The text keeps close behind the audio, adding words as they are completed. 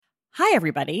Hi,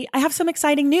 everybody. I have some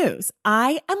exciting news.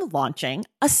 I am launching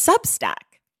a Substack.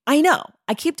 I know,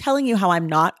 I keep telling you how I'm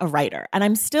not a writer, and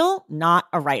I'm still not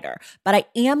a writer, but I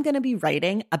am going to be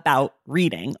writing about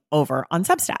reading over on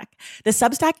Substack. The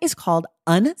Substack is called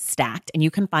Unstacked, and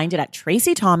you can find it at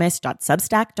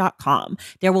traceythomas.substack.com.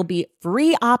 There will be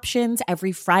free options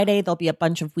every Friday. There'll be a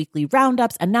bunch of weekly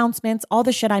roundups, announcements, all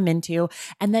the shit I'm into.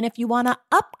 And then if you want to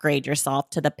upgrade yourself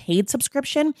to the paid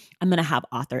subscription, I'm going to have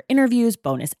author interviews,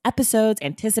 bonus episodes,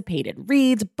 anticipated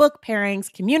reads, book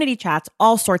pairings, community chats,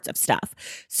 all sorts of stuff.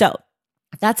 So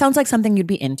if that sounds like something you'd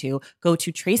be into, go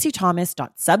to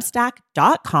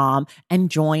traceythomas.substack.com and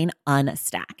join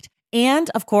Unstacked. And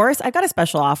of course, I've got a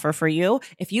special offer for you.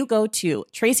 If you go to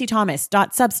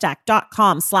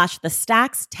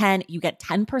traceythomas.substack.com/thestacks10, you get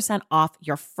 10% off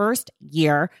your first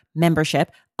year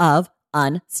membership of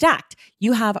Unstacked.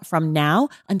 You have from now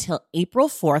until April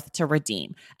 4th to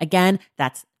redeem. Again,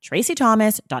 that's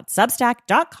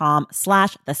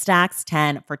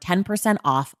traceythomas.substack.com/thestacks10 for 10%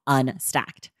 off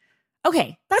Unstacked.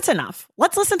 Okay, that's enough.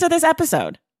 Let's listen to this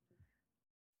episode.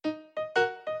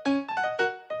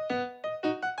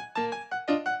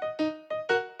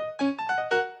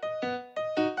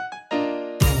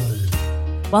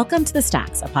 Welcome to The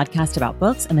Stacks, a podcast about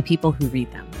books and the people who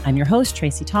read them. I'm your host,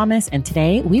 Tracey Thomas, and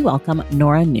today we welcome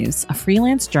Nora Neus, a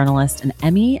freelance journalist and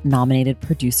Emmy-nominated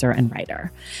producer and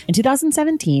writer. In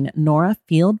 2017, Nora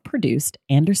field-produced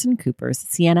Anderson Cooper's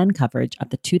CNN coverage of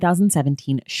the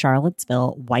 2017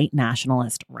 Charlottesville white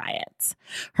nationalist riots.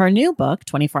 Her new book,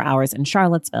 24 Hours in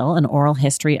Charlottesville, An Oral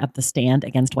History of the Stand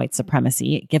Against White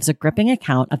Supremacy, gives a gripping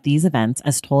account of these events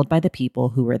as told by the people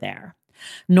who were there.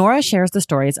 Nora shares the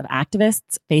stories of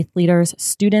activists, faith leaders,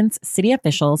 students, city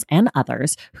officials, and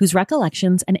others whose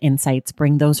recollections and insights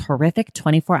bring those horrific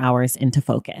 24 hours into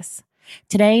focus.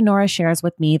 Today, Nora shares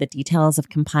with me the details of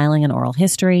compiling an oral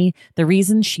history, the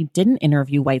reasons she didn't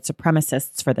interview white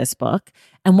supremacists for this book,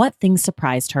 and what things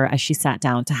surprised her as she sat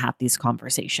down to have these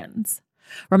conversations.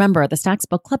 Remember, the Stacks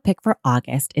Book Club pick for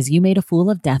August is You Made a Fool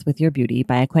of Death with Your Beauty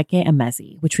by Akwaeke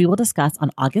Emezi, which we will discuss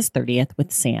on August 30th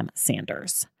with Sam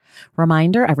Sanders.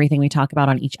 Reminder, everything we talk about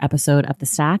on each episode of The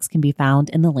Stacks can be found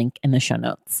in the link in the show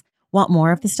notes. Want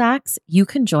more of The Stacks? You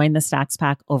can join the Stacks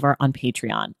Pack over on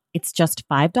Patreon. It's just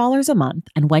 $5 a month,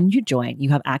 and when you join, you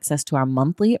have access to our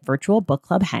monthly virtual book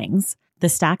club hangs, the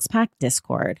Stacks Pack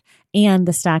Discord, and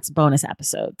the Stacks bonus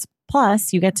episodes.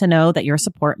 Plus, you get to know that your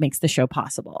support makes the show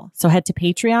possible. So head to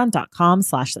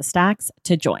patreon.com/thestacks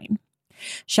to join.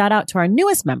 Shout out to our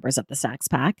newest members of the Stacks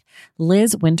Pack,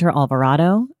 Liz Winter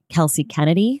Alvarado, Kelsey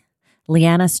Kennedy,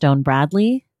 Leanna Stone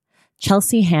Bradley,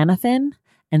 Chelsea Hannafin,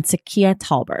 and Sakia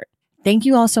Talbert. Thank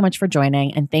you all so much for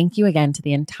joining, and thank you again to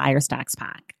the entire Stacks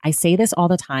Pack. I say this all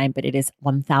the time, but it is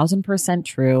 1000%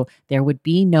 true. There would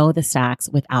be no The Stacks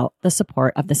without the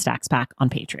support of the Stacks Pack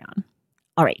on Patreon.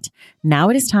 All right, now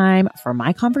it is time for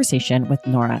my conversation with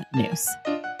Nora Neus.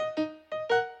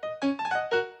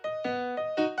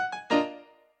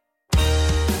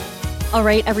 All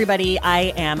right, everybody,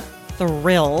 I am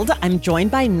thrilled. I'm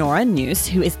joined by Nora Neus,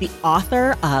 who is the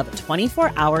author of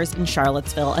 24 Hours in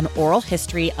Charlottesville, An Oral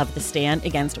History of the Stand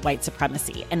Against White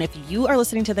Supremacy. And if you are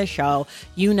listening to this show,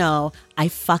 you know I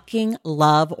fucking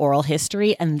love oral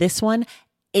history. And this one,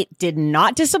 it did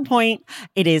not disappoint.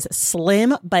 It is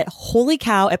slim, but holy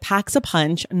cow, it packs a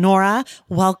punch. Nora,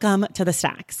 welcome to The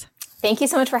Stacks. Thank you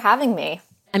so much for having me.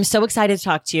 I'm so excited to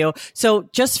talk to you. So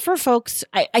just for folks,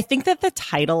 I think that the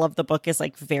title of the book is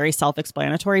like very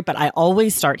self-explanatory, but I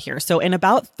always start here. So in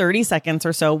about 30 seconds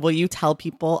or so, will you tell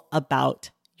people about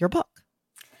your book?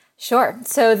 Sure.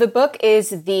 So the book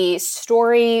is the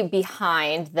story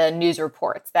behind the news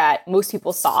reports that most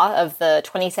people saw of the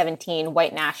 2017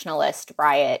 white nationalist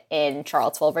riot in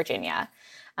Charlottesville, Virginia.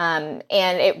 And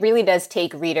it really does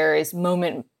take readers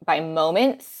moment by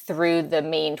moment through the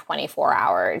main 24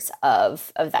 hours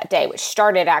of that day, which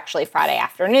started actually Friday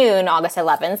afternoon, August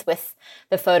 11th, with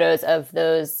the photos of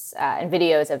those and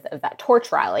videos of that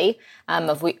torch rally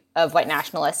of white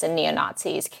nationalists and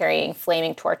neo-Nazis carrying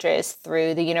flaming torches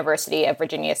through the University of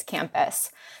Virginia's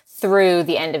campus through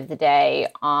the end of the day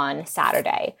on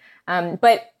Saturday.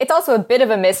 But it's also a bit of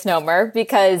a misnomer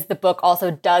because the book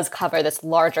also does cover this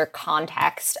larger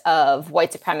context of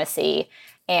white supremacy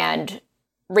and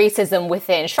racism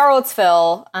within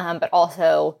Charlottesville, but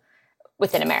also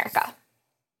within America.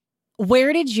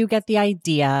 Where did you get the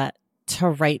idea to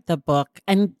write the book,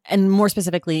 and more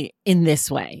specifically in this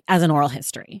way, as an oral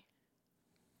history?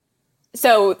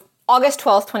 So August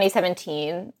 12th,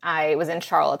 2017, I was in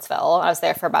Charlottesville. I was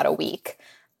there for about a week.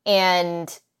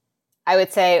 And I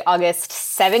would say August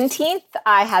 17th,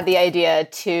 I had the idea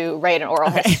to write an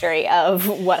oral history of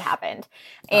what happened.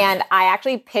 And I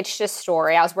actually pitched a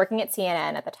story. I was working at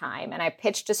CNN at the time, and I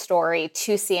pitched a story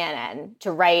to CNN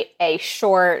to write a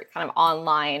short kind of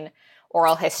online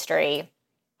oral history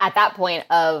at that point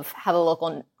of how the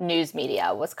local news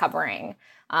media was covering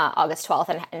August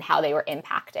 12th and how they were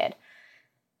impacted.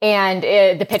 And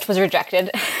the pitch was rejected.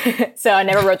 So I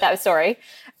never wrote that story.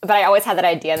 But I always had that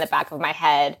idea in the back of my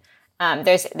head.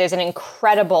 There's an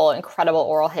incredible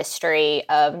oral history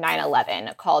of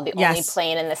 9/11 called The Only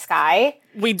Plane in the Sky.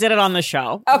 We did it on the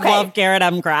show. Okay. Love Garrett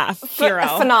M. Graff. Hero.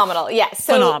 Phenomenal. Yes.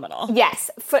 So, phenomenal. Yes.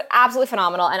 Absolutely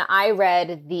phenomenal. And I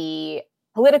read the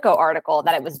Politico article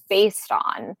that it was based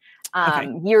on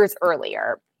years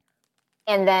earlier.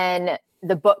 And then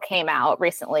the book came out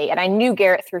recently, and I knew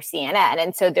Garrett through CNN.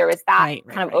 And so there was that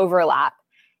kind of overlap.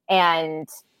 And,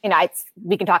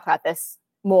 we can talk about this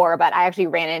more, but I actually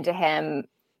ran into him.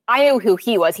 I knew who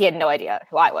he was. He had no idea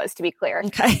who I was, to be clear.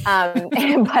 Okay.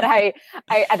 But I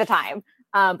at the time,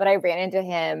 but I ran into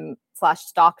him /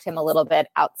 stalked him a little bit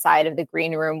outside of the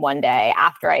green room one day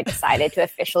after I decided to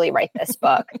officially write this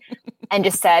book, and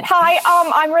just said, "Hi,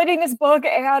 I'm writing this book,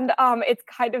 and it's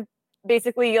kind of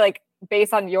basically like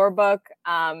based on your book.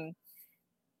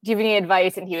 Do you have any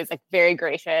advice?" And he was like very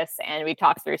gracious, and we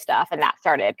talked through stuff, and that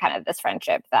started kind of this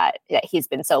friendship that he's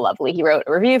been so lovely. He wrote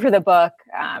a review for the book,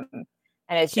 and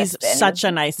he's been such a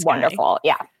nice guy. Wonderful.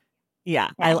 Yeah.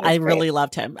 I really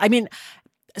loved him. I mean,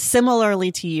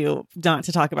 similarly to you, not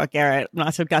to talk about Garrett,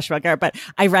 not to gush about Garrett, but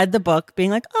I read the book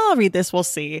being like, oh, I'll read this, we'll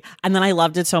see. And then I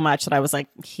loved it so much that I was like,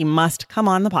 he must come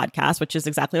on the podcast, which is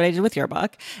exactly what I did with your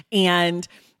book. And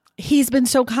he's been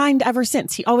so kind ever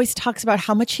since. He always talks about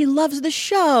how much he loves the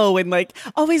show, and like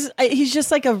always, he's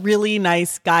just like a really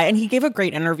nice guy. And he gave a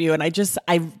great interview. And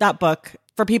that book,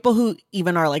 for people who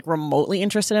even are like remotely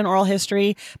interested in oral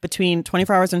history, between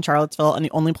 24 Hours in Charlottesville and The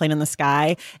Only Plane in the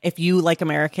Sky, if you like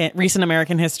recent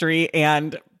American history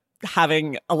and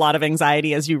having a lot of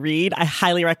anxiety as you read, I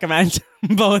highly recommend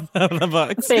both of the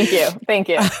books. Thank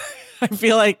you. I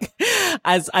feel like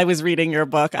as I was reading your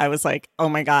book, I was like, oh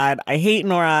my God, I hate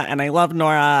Nora and I love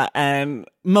Nora. And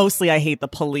mostly I hate the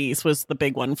police was the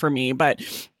big one for me, but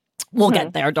we'll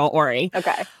get there. Don't worry.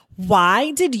 Okay.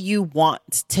 Why did you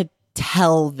want to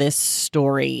tell this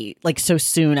story like so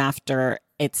soon after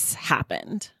it's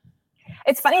happened?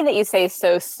 It's funny that you say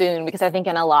so soon, because I think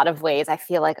in a lot of ways I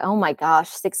feel like, oh my gosh,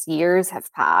 6 years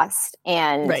have passed.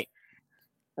 And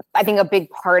I think a big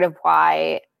part of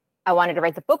why I wanted to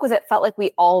write the book was it felt like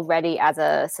we already as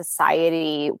a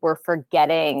society were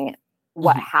forgetting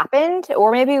what happened,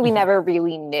 or maybe we never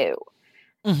really knew.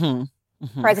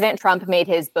 President Trump made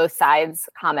his both sides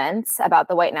comments about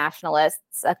the white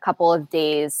nationalists a couple of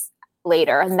days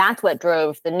later, and that's what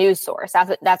drove the news source.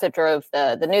 That's what drove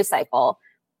the news cycle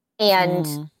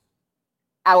and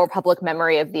our public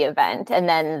memory of the event. And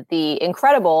then the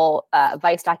incredible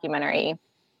Vice documentary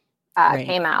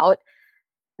came out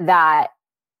that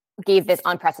gave this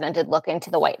unprecedented look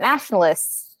into the white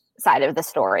nationalists side of the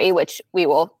story, which we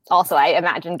will also, I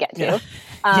imagine, get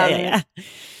to.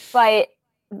 But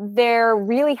there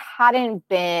really hadn't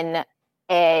been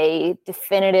a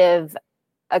definitive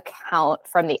account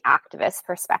from the activist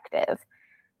perspective.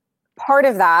 Part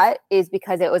of that is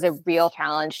because it was a real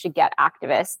challenge to get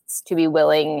activists to be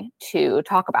willing to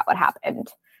talk about what happened,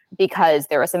 because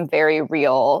there were some very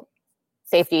real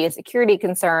safety and security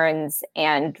concerns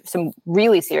and some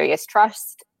really serious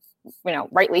trust,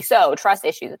 rightly so, trust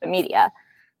issues with the media.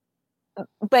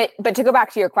 But to go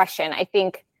back to your question, I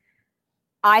think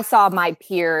I saw my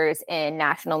peers in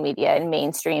national media and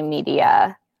mainstream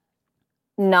media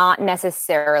not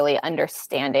necessarily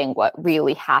understanding what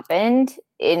really happened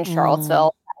in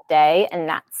Charlottesville that day and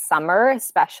that summer,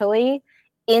 especially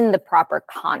in the proper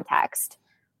context.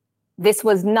 This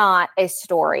was not a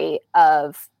story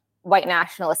of white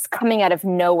nationalists coming out of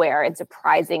nowhere and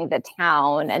surprising the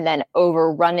town and then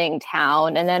overrunning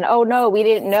town and then, oh no, we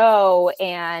didn't know.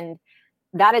 And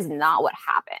that is not what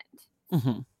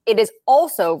happened. It is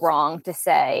also wrong to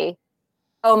say,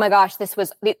 oh my gosh, this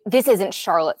isn't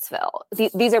Charlottesville.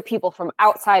 These are people from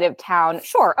outside of town.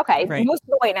 Sure. Okay. Right. Most of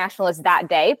the white nationalists that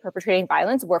day perpetrating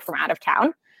violence were from out of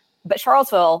town, but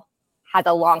Charlottesville has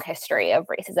a long history of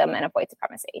racism and of white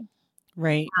supremacy.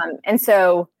 Right. And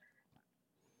so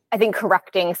I think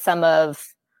correcting some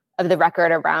of the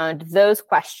record around those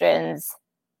questions,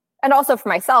 and also for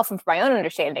myself and for my own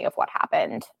understanding of what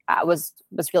happened, was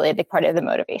really a big part of the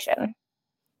motivation.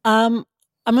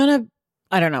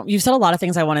 I don't know. You've said a lot of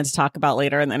things I wanted to talk about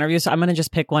later in the interview, so I'm going to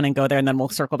just pick one and go there, and then we'll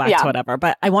circle back to whatever.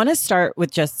 But I want to start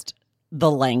with just the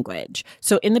language.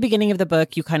 So in the beginning of the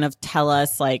book, you kind of tell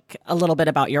us like a little bit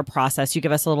about your process. You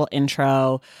give us a little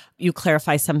intro. You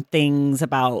clarify some things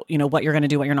about, what you're going to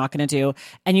do, what you're not going to do.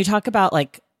 And you talk about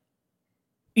like,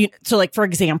 so like, for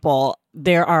example,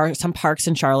 there are some parks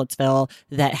in Charlottesville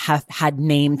that have had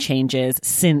name changes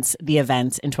since the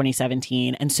events in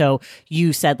 2017. And so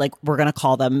you said like, we're going to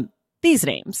call them these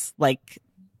names. Like,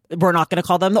 we're not going to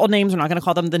call them the old names. We're not going to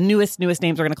call them the newest names.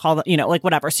 We're going to call them, like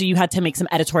whatever. So you had to make some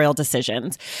editorial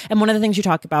decisions. And one of the things you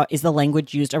talk about is the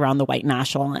language used around the white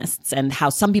nationalists and how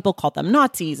some people called them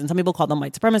Nazis and some people called them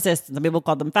white supremacists and some people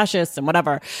called them fascists and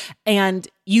whatever. And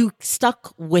you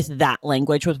stuck with that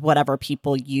language with whatever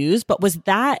people use. But was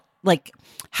that like,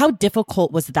 how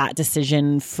difficult was that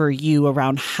decision for you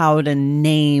around how to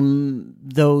name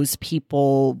those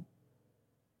people,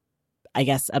 I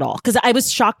guess, at all? Because I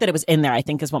was shocked that it was in there, I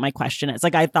think is what my question is.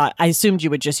 Like, I assumed you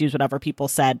would just use whatever people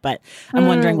said, but I'm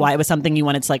wondering why it was something you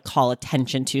wanted to like call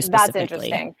attention to specifically. That's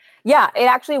interesting. Yeah, it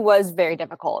actually was very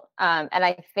difficult. And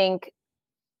I think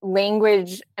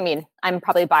language, I'm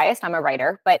probably biased, I'm a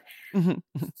writer, but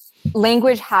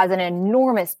language has an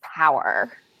enormous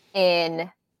power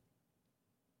in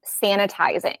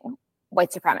sanitizing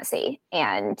white supremacy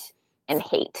and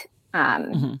hate.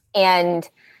 And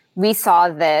we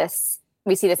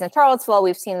see this in Charlottesville.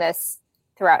 We've seen this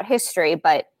throughout history,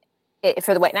 but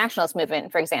for the white nationalist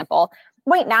movement, for example,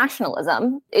 white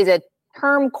nationalism is a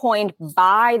term coined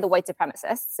by the white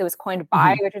supremacists. It was coined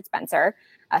by Richard Spencer,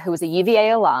 who was a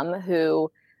UVA alum,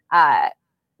 who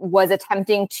was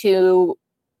attempting to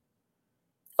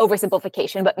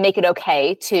oversimplification, but make it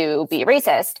okay to be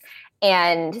racist,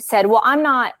 and said, well, I'm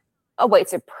not a white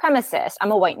supremacist,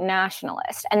 I'm a white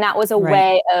nationalist. And that was a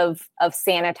way of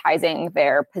sanitizing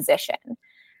their position.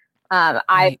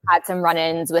 I've had some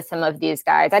run-ins with some of these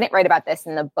guys. I didn't write about this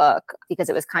in the book because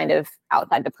it was kind of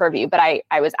outside the purview, but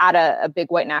I was at a big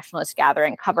white nationalist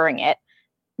gathering covering it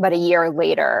about a year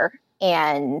later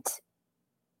and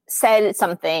said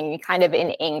something kind of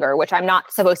in anger, which I'm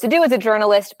not supposed to do as a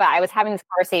journalist, but I was having this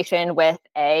conversation with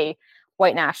a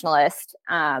white nationalist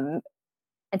and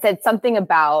said something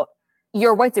about,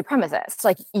 you're a white supremacist.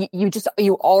 Like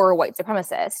you are a white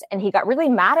supremacist. And he got really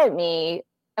mad at me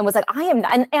and was like, I am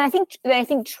not. And I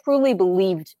think truly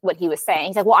believed what he was saying.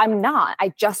 He's like, well, I'm not,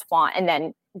 I just want, and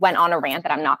then went on a rant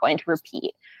that I'm not going to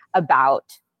repeat about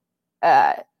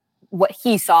what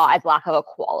he saw as lack of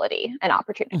equality and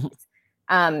opportunities.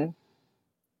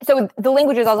 So the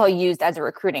language is also used as a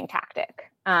recruiting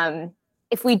tactic.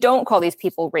 If we don't call these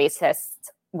people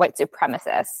racists, white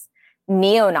supremacists,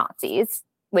 neo-Nazis,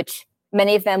 which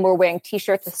many of them were wearing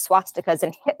T-shirts with swastikas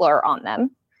and Hitler on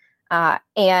them,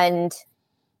 and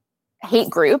hate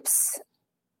groups,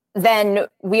 then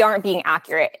we aren't being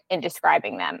accurate in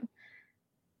describing them.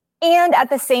 And at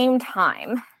the same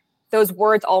time, those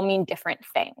words all mean different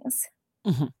things.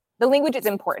 The language is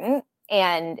important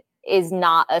and is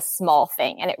not a small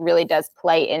thing, and it really does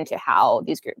play into how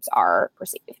these groups are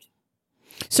perceived.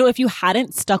 So if you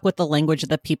hadn't stuck with the language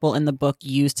that people in the book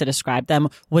used to describe them,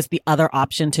 was the other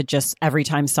option to just, every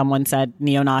time someone said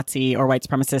neo-Nazi or white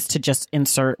supremacist, to just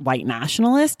insert white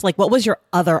nationalist? Like, what was your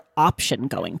other option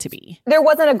going to be? There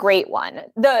wasn't a great one.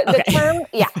 The term,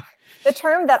 the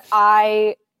term that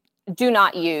I do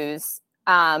not use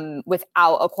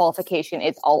without a qualification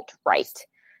is alt-right.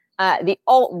 The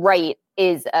alt-right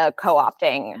is a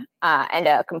co-opting and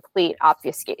a complete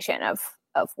obfuscation of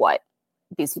what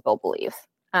these people believe.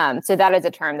 So that is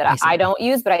a term that I don't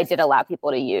use, but I did allow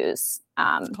people to use.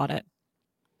 Got it.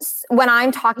 When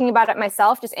I'm talking about it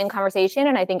myself, just in conversation,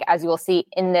 and I think as you will see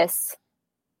in this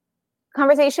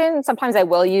conversation, sometimes I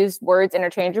will use words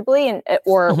interchangeably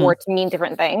or to mean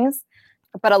different things.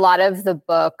 But a lot of the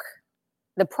book,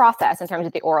 the process in terms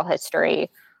of the oral history,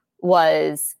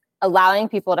 was allowing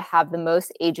people to have the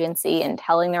most agency in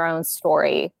telling their own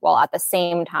story while at the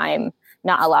same time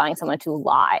not allowing someone to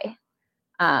lie.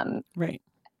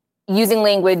 Using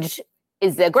language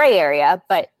is the gray area,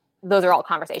 but those are all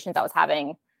conversations I was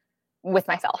having with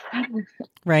myself.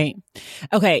 Right.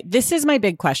 Okay. This is my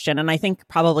big question. And I think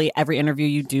probably every interview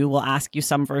you do will ask you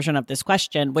some version of this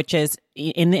question, which is,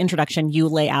 in the introduction, you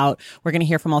lay out, we're going to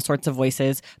hear from all sorts of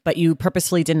voices, but you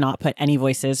purposely did not put any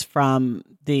voices from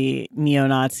the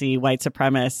neo-Nazi, white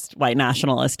supremacist, white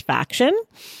nationalist faction.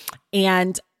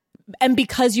 And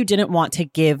because you didn't want to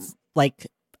give like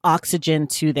oxygen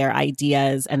to their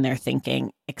ideas and their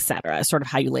thinking, etc., sort of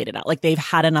how you laid it out. Like, they've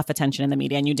had enough attention in the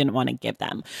media and you didn't want to give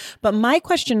them. But my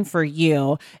question for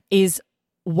you is,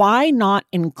 why not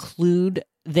include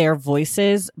their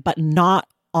voices, but not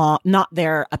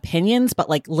their opinions, but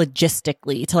like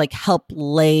logistically to like help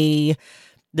lay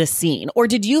the scene? Or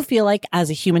did you feel like as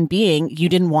a human being, you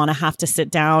didn't want to have to sit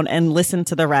down and listen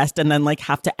to the rest and then like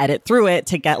have to edit through it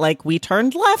to get like, we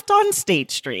turned left on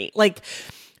State Street? Like,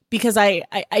 because I'm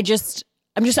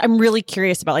really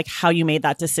curious about like how you made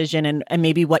that decision and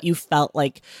maybe what you felt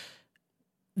like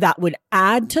that would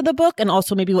add to the book, and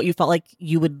also maybe what you felt like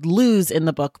you would lose in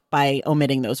the book by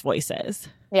omitting those voices.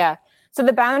 Yeah. So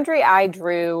the boundary I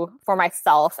drew for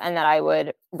myself and that I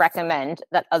would recommend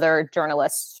that other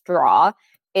journalists draw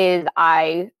is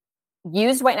I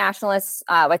used white nationalists,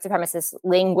 white supremacist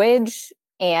language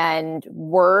and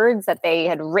words that they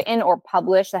had written or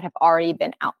published that have already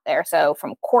been out there. So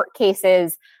from court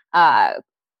cases,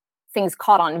 things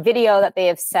caught on video that they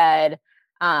have said,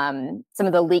 some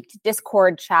of the leaked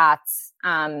Discord chats.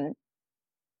 But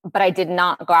I did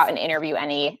not go out and interview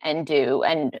any and do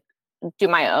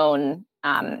my own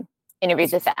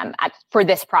interviews with them for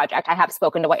this project. I have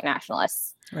spoken to white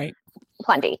nationalists, right?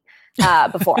 Plenty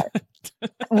before,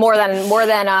 more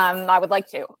than I would like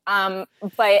to.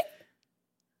 But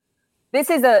this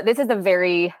is a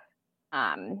very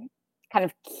kind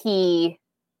of key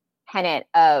tenet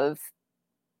of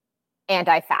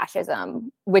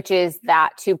anti-fascism, which is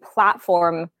that to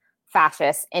platform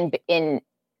fascists in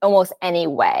almost any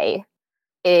way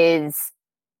is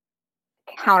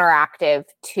counteractive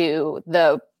to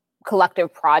the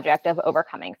collective project of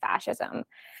overcoming fascism.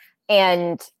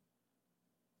 And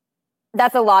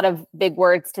that's a lot of big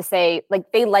words to say,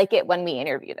 like they like it when we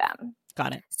interview them.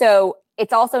 Got it. So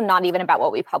it's also not even about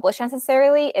what we publish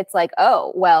necessarily. It's like,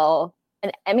 oh, well,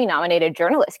 an Emmy-nominated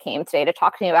journalist came today to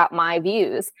talk to me about my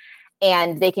views.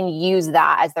 And they can use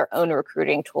that as their own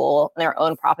recruiting tool, their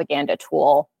own propaganda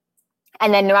tool.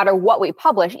 And then no matter what we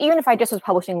publish, even if I just was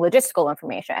publishing logistical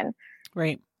information,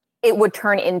 right, it would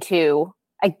turn into,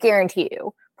 I guarantee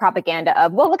you, propaganda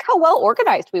of, well, look how well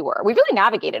organized we were. We really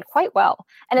navigated quite well.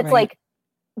 And it's like,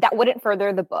 that wouldn't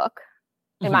further the book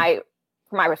from my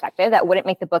perspective. That wouldn't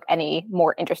make the book any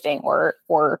more interesting or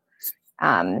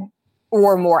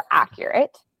more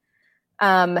accurate.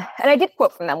 And I did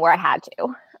quote from them where I had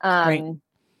to.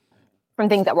 From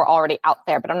things that were already out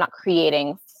there, but I'm not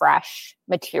creating fresh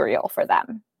material for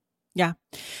them. Yeah.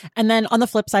 And then on the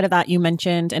flip side of that, you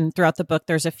mentioned, and throughout the book,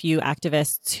 there's a few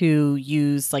activists who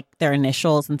use like their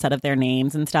initials instead of their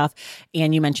names and stuff.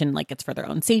 And you mentioned like it's for their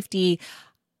own safety.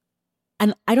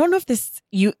 And I don't know if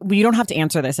you don't have to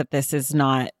answer this if this is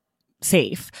not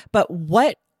safe, but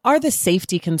what are the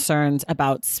safety concerns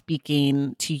about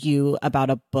speaking to you about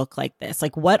a book like this?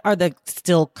 Like, what are the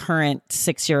still current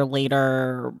 6 year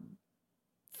later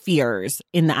fears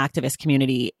in the activist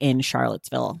community in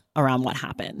Charlottesville around what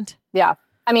happened? Yeah.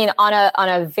 I mean, on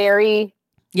a very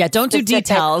don't do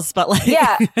details, but like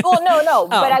well, no,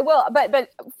 but I will. But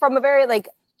from a very like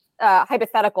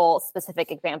hypothetical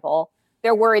specific example,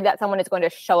 they're worried that someone is going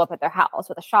to show up at their house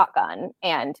with a shotgun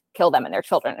and kill them and their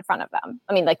children in front of them.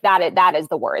 I mean, like that is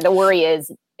the worry. The worry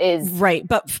is right.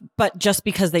 But just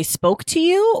because they spoke to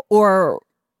you, or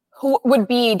who would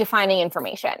be defining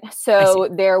information. So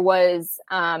there was,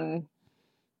 I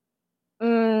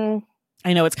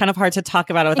know it's kind of hard to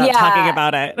talk about it without talking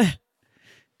about it.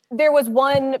 There was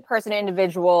one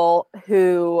individual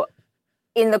who,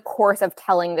 in the course of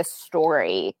telling the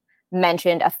story,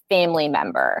 mentioned a family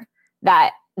member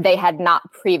that they had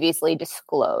not previously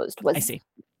disclosed was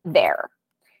there.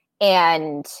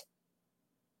 And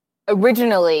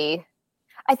originally,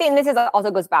 I think this also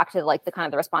goes back to like the kind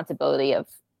of the responsibility of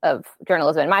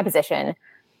journalism in my position.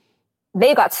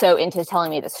 They got so into telling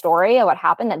me the story of what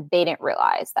happened that they didn't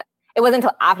realize that it wasn't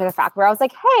until after the fact where I was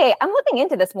like, hey, I'm looking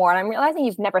into this more and I'm realizing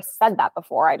you've never said that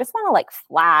before. I just want to like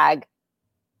flag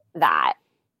that.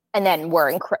 And then we're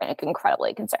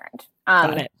incredibly concerned.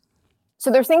 Got it. So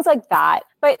there's things like that,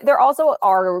 but there also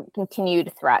are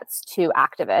continued threats to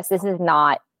activists. This is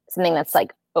not something that's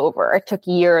like over. It took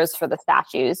years for the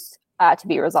statues to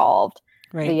be resolved.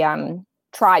 Right.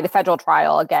 The federal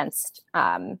trial against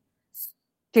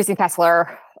Jason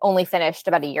Kessler only finished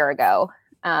about a year ago.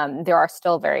 There are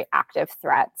still very active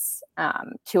threats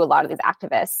to a lot of these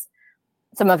activists.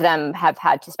 Some of them have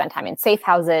had to spend time in safe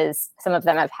houses. Some of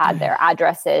them have had their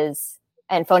addresses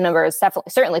and phone numbers,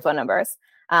 certainly phone numbers,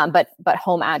 but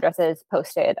home addresses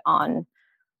posted on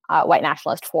white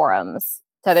nationalist forums.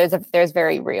 So there's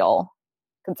very real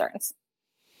concerns.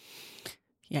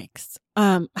 Yikes.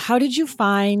 How did you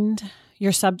find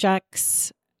your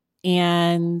subjects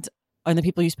and the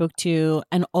people you spoke to?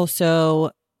 And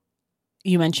also,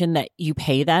 you mentioned that you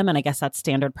pay them, and I guess that's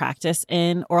standard practice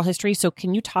in oral history. So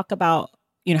can you talk about,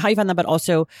 how you found that, but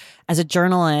also as a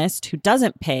journalist who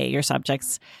doesn't pay your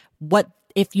subjects, what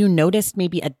if you noticed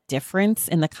maybe a difference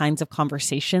in the kinds of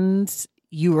conversations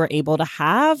you were able to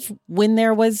have when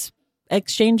there was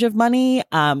exchange of money?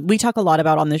 We talk a lot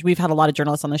about on this. We've had a lot of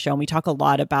journalists on the show, and we talk a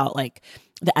lot about like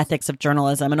the ethics of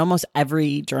journalism. And almost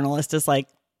every journalist is like,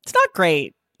 it's not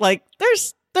great. Like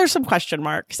there's some question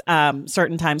marks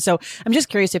certain times. So I'm just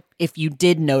curious if you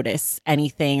did notice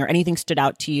anything or anything stood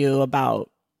out to you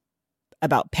about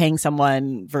paying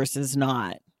someone versus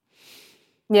not.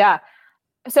 Yeah.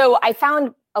 So I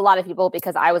found a lot of people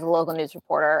because I was a local news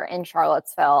reporter in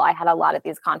Charlottesville. I had a lot of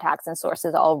these contacts and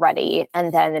sources already.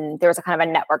 And then there was a kind of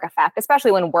a network effect,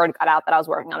 especially when word got out that I was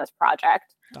working on this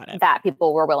project, that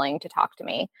people were willing to talk to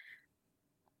me.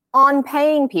 On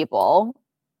paying people,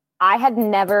 I had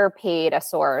never paid a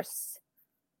source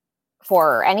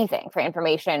for anything, for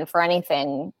information, for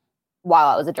anything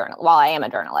while I am a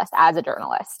journalist, as a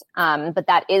journalist. But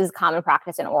that is common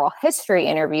practice in oral history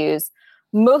interviews,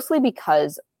 mostly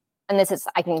because, and this is,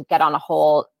 I can get on a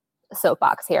whole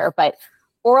soapbox here, but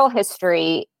oral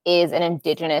history is an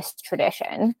indigenous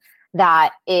tradition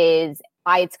that is,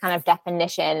 by its kind of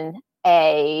definition,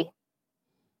 a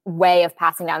way of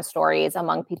passing down stories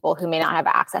among people who may not have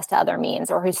access to other means,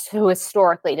 or who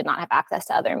historically did not have access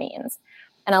to other means.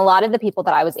 And a lot of the people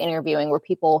that I was interviewing were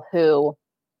people who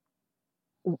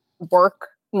work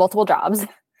multiple jobs,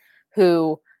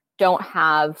 who don't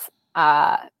have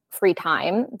free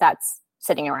time that's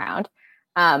sitting around,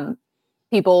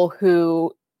 people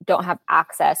who don't have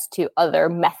access to other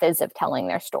methods of telling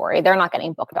their story. They're not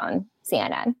getting booked on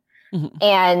CNN. Mm-hmm.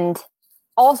 And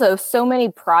also, so many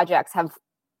projects have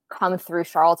come through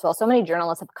Charlottesville. So many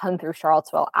journalists have come through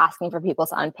Charlottesville asking for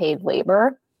people's unpaid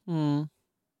labor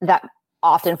that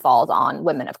often falls on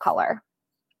women of color,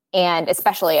 and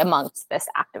especially amongst this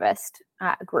activist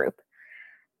group.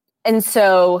 And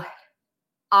so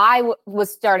I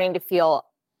was starting to feel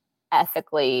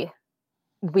ethically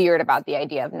weird about the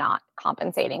idea of not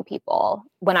compensating people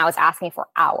when I was asking for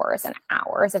hours and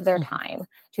hours of their time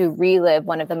to relive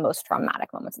one of the most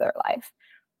traumatic moments of their life.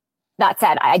 That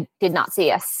said, I did not see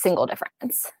a single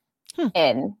difference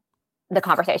in the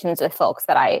conversations with folks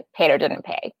that I paid or didn't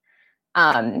pay.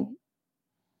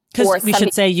 Because we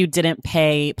should say you didn't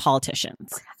pay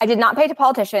politicians. I did not pay to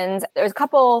politicians. There's a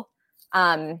couple,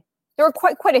 there were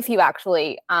quite a few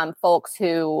actually, folks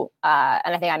who,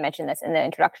 and I think I mentioned this in the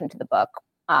introduction to the book,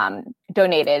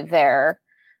 donated their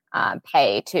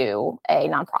pay to a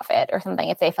nonprofit or something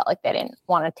if they felt like they didn't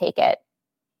want to take it,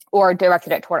 or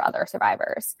directed it toward other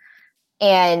survivors.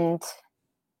 And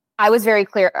I was very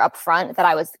clear up front that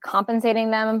I was compensating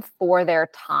them for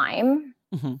their time.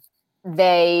 Mm-hmm.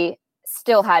 They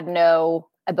still had no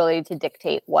ability to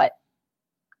dictate what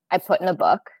I put in the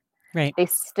book. Right. They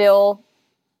still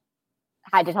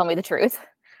had to tell me the truth.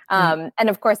 And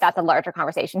of course, that's a larger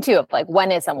conversation too, of like,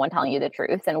 when is someone telling you the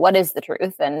truth and what is the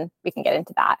truth? And we can get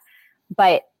into that.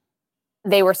 But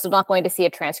they were still not going to see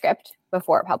a transcript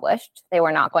before it published. They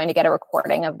were not going to get a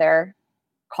recording of their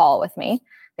call with me.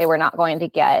 They were not going to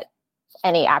get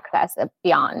any access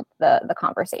beyond the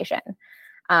conversation.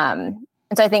 And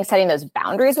so I think setting those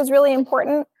boundaries was really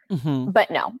important. Mm-hmm. But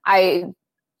no, I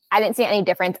didn't see any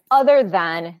difference, other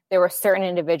than there were certain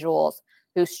individuals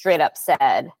who straight up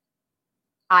said,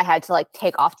 I had to like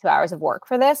take off 2 hours of work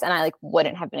for this, and I like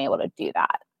wouldn't have been able to do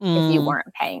that if you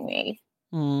weren't paying me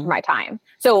for my time.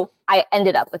 So I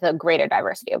ended up with a greater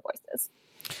diversity of voices.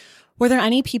 Were there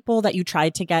any people that you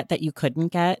tried to get that you couldn't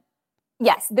get?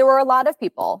 Yes, there were a lot of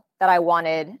people that I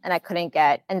wanted and I couldn't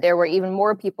get. And there were even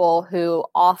more people who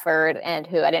offered and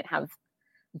who I didn't have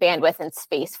bandwidth and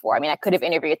space for. I mean, I could have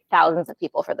interviewed thousands of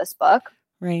people for this book.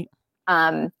 Right.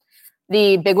 The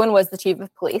big one was the chief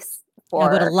of police. I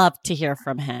would have loved to hear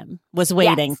from him. Was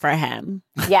waiting for him.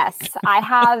 Yes. I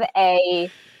have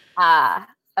a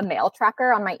mail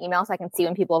tracker on my email, so I can see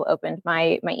when people have opened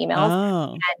my emails.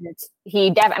 Oh. And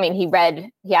he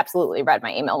absolutely read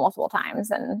my email multiple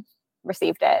times and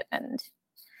received it. And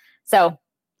so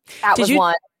that was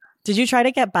one. Did you try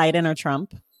to get Biden or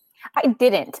Trump? I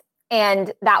didn't.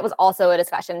 And that was also a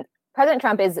discussion. President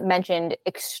Trump is mentioned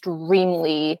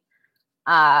extremely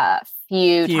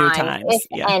few times,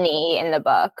 if any, in the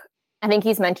book. I think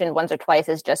he's mentioned once or twice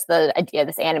as just the idea of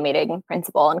this animating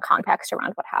principle and context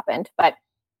around what happened. But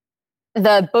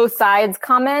the both sides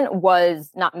comment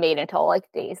was not made until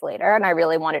like days later. And I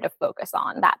really wanted to focus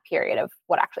on that period of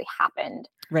what actually happened,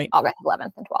 right, August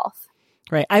 11th and 12th.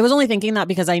 Right. I was only thinking that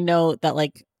because I know that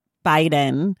like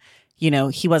Biden,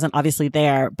 he wasn't obviously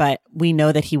there, but we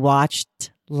know that he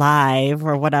watched live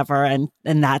or whatever. And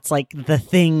that's like the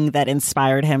thing that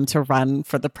inspired him to run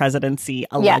for the presidency,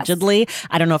 allegedly. Yes.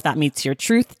 I don't know if that meets your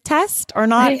truth test or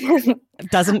not.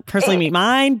 doesn't personally meet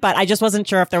mine, but I just wasn't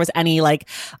sure if there was any like,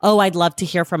 oh, I'd love to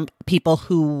hear from people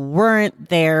who weren't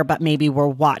there, but maybe were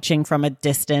watching from a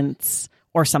distance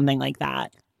or something like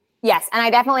that. Yes. And I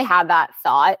definitely had that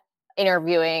thought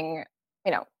interviewing,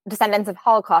 descendants of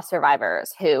Holocaust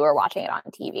survivors who are watching it on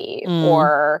TV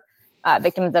or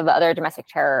victims of other domestic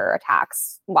terror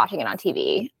attacks watching it on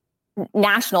TV,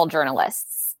 national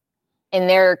journalists in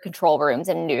their control rooms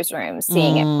and newsrooms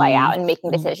seeing it play out and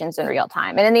making decisions in real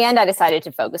time. And in the end, I decided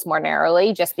to focus more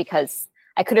narrowly just because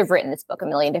I could have written this book a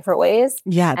million different ways.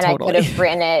 Yeah, and totally. I could have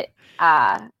written it.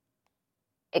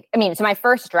 So my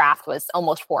first draft was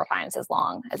almost 4 times as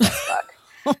long as this book.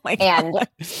 Oh my God. And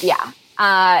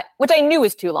which I knew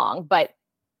was too long, but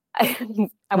I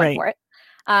went for it.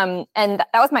 And that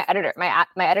was my editor. My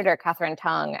editor, Catherine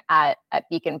Tung at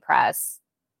Beacon Press,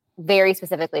 very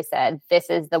specifically said, "This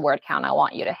is the word count I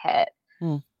want you to hit.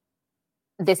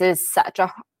 This is such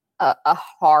a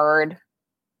hard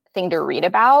thing to read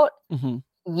about.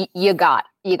 You got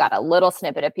a little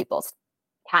snippet of people's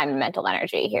time and mental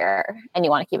energy here, and you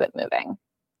want to keep it moving."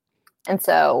 And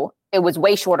so it was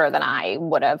way shorter than I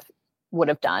would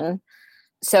have done.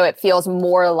 So it feels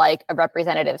more like a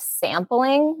representative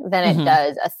sampling than it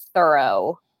does a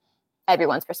thorough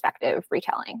everyone's perspective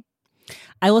retelling.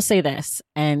 I will say this,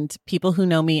 and people who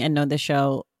know me and know the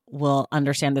show will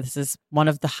understand that this is one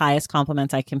of the highest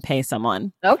compliments I can pay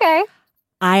someone. Okay.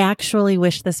 I actually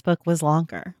wish this book was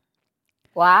longer.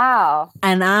 Wow.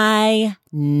 And I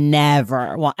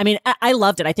never want, I mean, I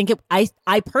loved it. I think I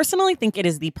personally think it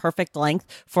is the perfect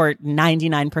length for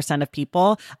 99% of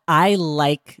people. I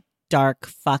like dark,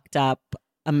 fucked up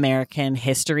American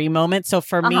history moments. So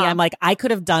for me, I'm like, I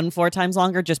could have done 4 times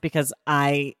longer just because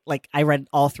I read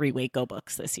all 3 Waco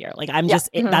books this year. Like I'm just,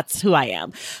 that's who I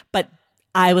am. But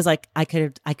I was like, I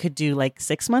could do like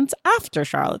 6 months after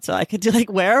Charlottesville. I could do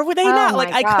like, where were they now?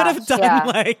 Like I could have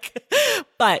done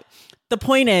but the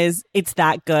point is, it's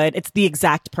that good. It's the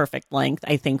exact perfect length,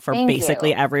 I think, for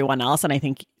basically everyone else. And I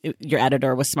think your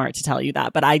editor was smart to tell you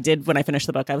that. But I did, when I finished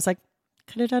the book, I was like,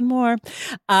 could have done more.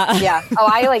 Oh,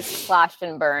 I slashed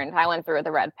and burned. I went through with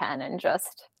a red pen and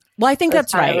just. Well, I think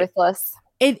that's right. Ruthless.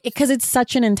 Because it's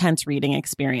such an intense reading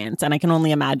experience. And I can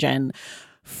only imagine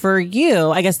for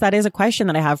you, I guess that is a question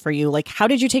that I have for you. Like, how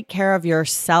did you take care of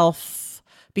yourself?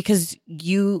 Because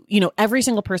you every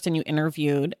single person you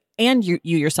interviewed and you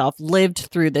yourself lived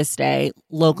through this day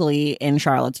locally in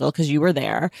Charlottesville because you were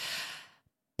there.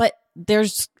 But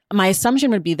my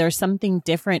assumption would be there's something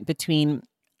different between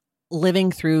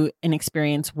living through an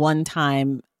experience one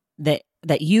time that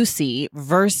you see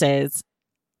versus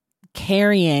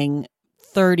carrying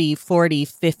 30, 40,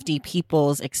 50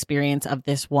 people's experience of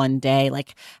this one day.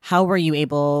 Like, how were you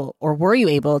able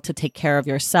to take care of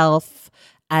yourself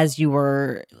as you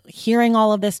were hearing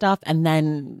all of this stuff and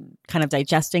then kind of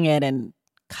digesting it and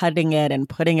cutting it and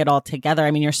putting it all together?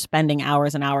 I mean, you're spending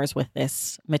hours and hours with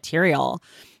this material,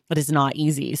 but it's not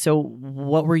easy. So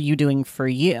what were you doing for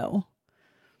you?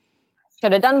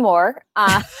 Should have done more.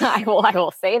 I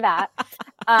will say that.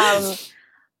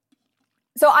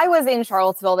 So I was in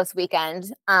Charlottesville this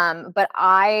weekend, but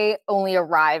I only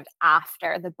arrived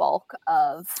after the bulk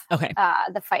of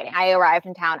the fighting. I arrived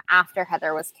in town after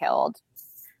Heather was killed.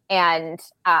 And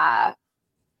my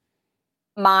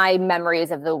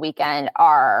memories of the weekend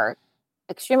are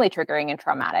extremely triggering and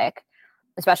traumatic,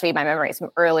 especially my memories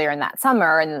from earlier in that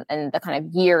summer and the kind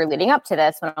of year leading up to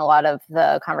this when a lot of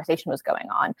the conversation was going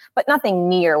on, but nothing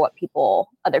near what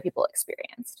other people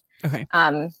experienced. Okay.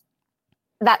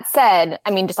 That said, I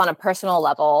mean, just on a personal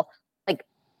level, like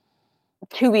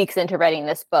 2 weeks into writing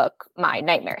this book, my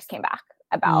nightmares came back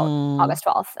about August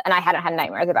 12th, and I hadn't had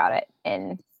nightmares about it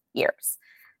in years.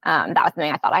 That was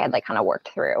something I thought I had kind of worked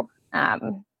through.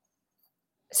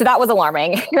 So that was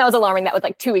alarming. That was alarming. That was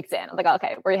 2 weeks in. I was like,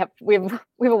 okay, we have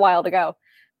a while to go.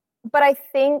 But I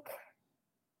think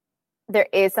there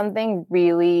is something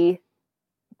really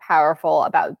powerful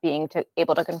about being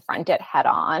able to confront it head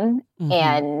on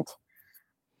and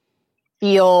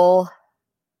feel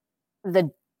the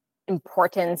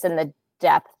importance and the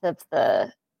depth of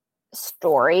the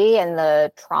story and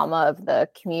the trauma of the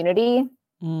community.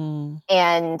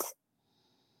 And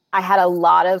I had a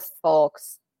lot of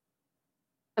folks,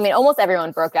 I mean, almost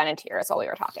everyone broke down in tears while we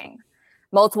were talking.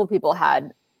 Multiple people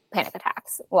had panic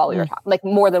attacks while we were talking.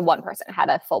 More than one person had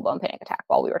a full-blown panic attack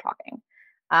while we were talking.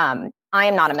 I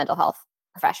am not a mental health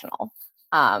professional.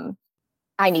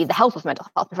 I need the help of mental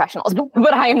health professionals,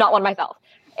 but I am not one myself.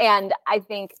 And I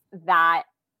think that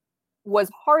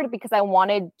was hard because I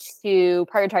wanted to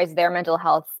prioritize their mental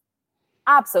health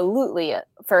absolutely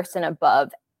first and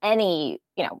above any,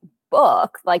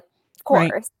 book, of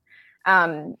course.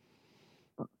 Right.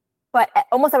 But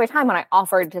almost every time when I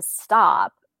offered to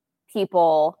stop,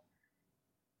 people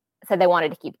said they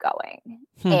wanted to keep going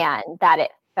and that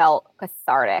it felt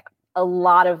cathartic. A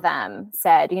lot of them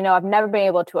said, I've never been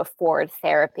able to afford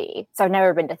therapy. So I've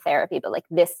never been to therapy, but like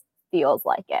this feels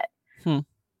like it.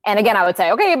 And again, I would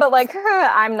say, okay, but like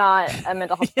I'm not a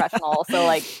mental health professional. So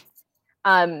like,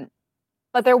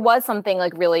 but there was something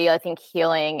like really, I think,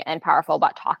 healing and powerful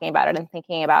about talking about it and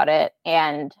thinking about it.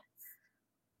 And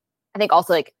I think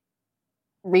also like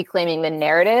reclaiming the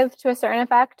narrative to a certain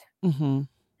effect.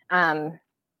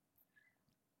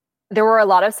 There were a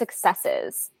lot of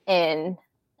successes in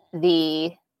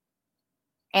the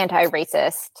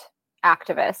anti-racist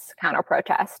activist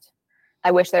counter-protest.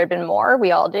 I wish there had been more.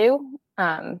 We all do.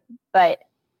 But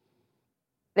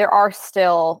there are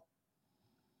still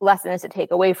lessons to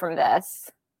take away from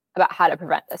this about how to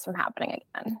prevent this from happening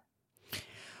again.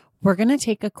 We're going to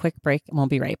take a quick break and we'll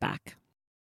be right back.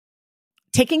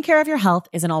 Taking care of your health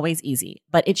isn't always easy,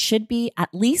 but it should be at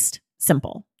least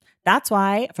simple. That's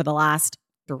why for the last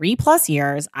 3+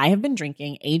 years, I have been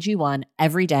drinking AG1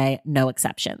 every day, no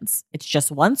exceptions. It's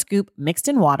just 1 scoop mixed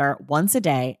in water once a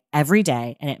day, every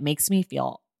day, and it makes me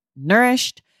feel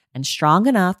nourished and strong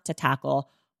enough to tackle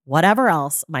whatever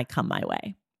else might come my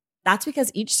way. That's because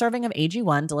each serving of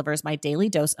AG1 delivers my daily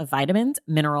dose of vitamins,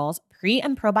 minerals, pre-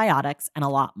 and probiotics, and a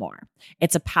lot more.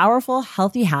 It's a powerful,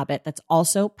 healthy habit that's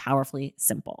also powerfully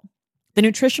simple. The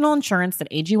nutritional insurance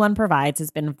that AG1 provides has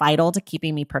been vital to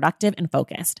keeping me productive and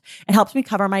focused. It helps me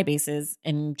cover my bases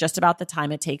in just about the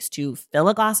time it takes to fill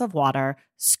a glass of water,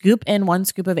 scoop in 1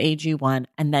 scoop of AG1,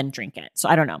 and then drink it. So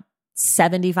I don't know,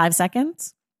 75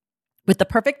 seconds? With the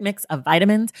perfect mix of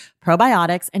vitamins,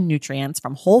 probiotics, and nutrients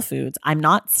from whole foods, I'm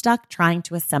not stuck trying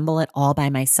to assemble it all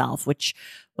by myself, which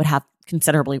would have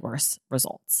considerably worse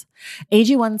results.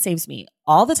 AG1 saves me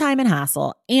all the time and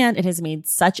hassle, and it has made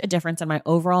such a difference in my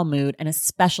overall mood and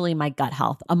especially my gut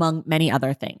health, among many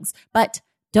other things. But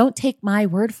don't take my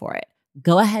word for it.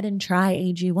 Go ahead and try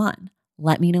AG1.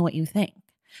 Let me know what you think.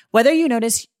 Whether you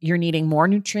notice you're needing more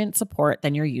nutrient support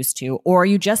than you're used to, or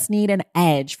you just need an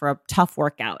edge for a tough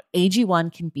workout,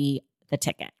 AG1 can be the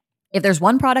ticket. If there's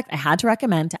one product I had to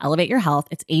recommend to elevate your health,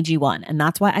 it's AG1, and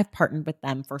that's why I've partnered with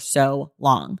them for so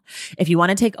long. If you want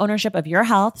to take ownership of your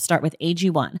health, start with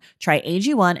AG1. Try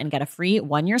AG1 and get a free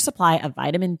 1-year supply of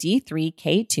vitamin D3,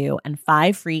 K2, and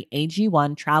 5 free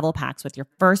AG1 travel packs with your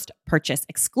first purchase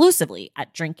exclusively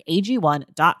at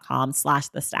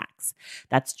drinkag1.com/thestacks.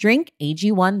 That's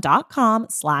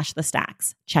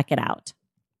drinkag1.com/thestacks. Check it out.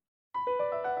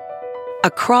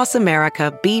 Across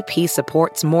America, BP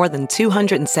supports more than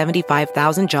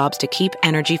 275,000 jobs to keep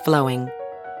energy flowing.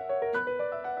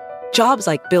 Jobs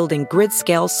like building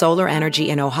grid-scale solar energy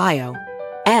in Ohio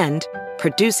and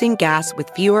producing gas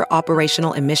with fewer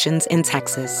operational emissions in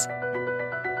Texas.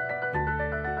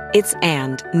 It's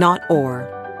and, not or.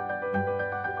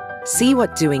 See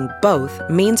what doing both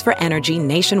means for energy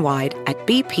nationwide at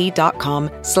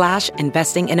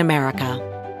bp.com/investing in America.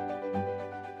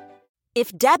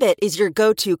 If debit is your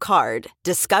go-to card,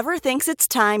 Discover thinks it's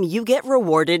time you get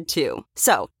rewarded too.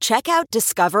 So, check out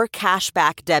Discover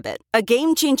Cashback Debit, a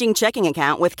game-changing checking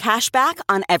account with cash back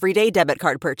on everyday debit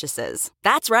card purchases.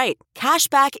 That's right,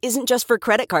 cashback isn't just for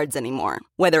credit cards anymore.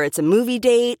 Whether it's a movie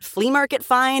date, flea market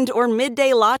find, or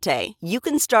midday latte, you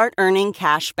can start earning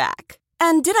cash back.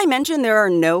 And did I mention there are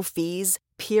no fees,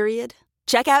 period?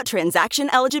 Check out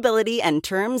transaction eligibility and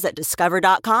terms at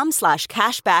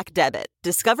discover.com/cashbackdebit.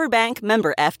 Discover Bank,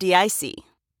 member FDIC.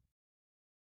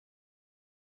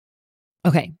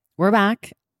 Okay, we're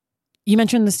back. You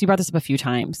mentioned this, you brought this up a few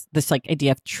times, this like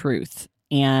idea of truth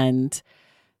and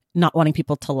not wanting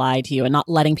people to lie to you and not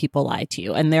letting people lie to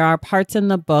you. And there are parts in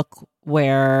the book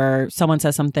where someone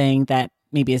says something that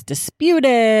maybe is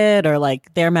disputed or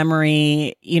like their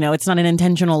memory, it's not an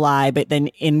intentional lie, but then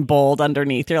in bold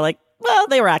underneath, you're like, well,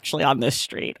 they were actually on this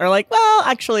street, or like, well,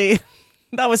 actually,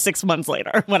 that was 6 months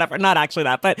later, whatever. Not actually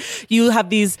that, but you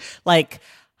have these like,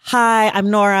 hi,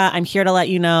 I'm Nora. I'm here to let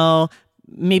you know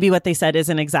maybe what they said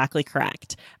isn't exactly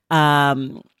correct.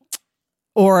 Or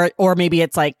maybe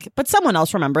it's like, but someone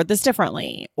else remembered this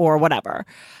differently or whatever.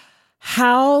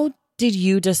 How did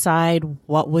you decide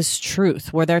what was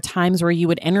truth? Were there times where you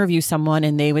would interview someone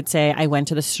and they would say, I went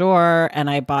to the store and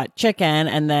I bought chicken,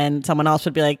 and then someone else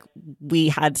would be like, we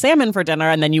had salmon for dinner,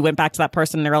 and then you went back to that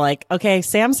person and they were like, okay,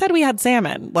 Sam said we had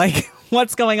salmon. Like,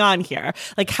 what's going on here?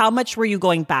 Like, how much were you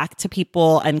going back to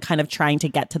people and kind of trying to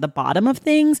get to the bottom of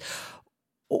things?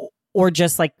 Or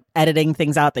just like editing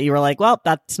things out that you were like, well,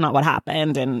 that's not what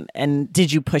happened. And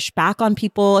did you push back on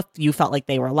people if you felt like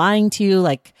they were lying to you?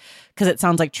 Like, because it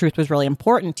sounds like truth was really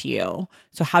important to you.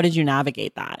 So how did you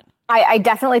navigate that? I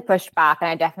definitely pushed back, and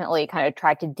I definitely kind of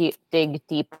tried to dig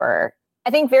deeper. I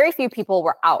think very few people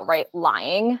were outright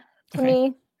lying to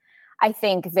me. I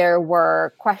think there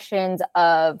were questions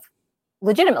of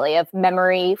legitimately of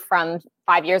memory from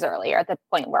 5 years earlier at the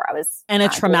point where I was and a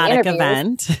traumatic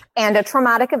event. And a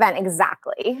traumatic event,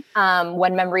 exactly.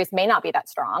 When memories may not be that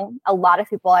strong. A lot of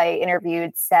people I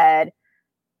interviewed said,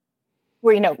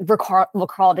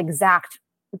 recalled exact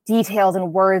details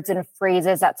and words and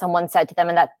phrases that someone said to them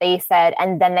and that they said,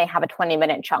 and then they have a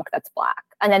 20-minute chunk that's black,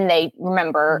 and then they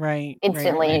remember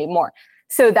instantly more.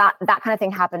 So that kind of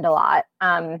thing happened a lot.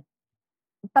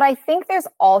 But I think there's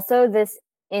also this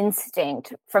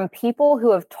instinct from people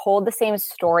who have told the same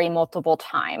story multiple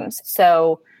times.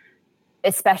 So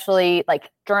especially like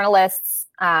journalists,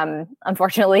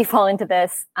 unfortunately fall into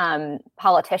this,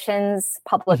 politicians,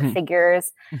 public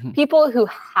figures, people who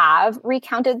have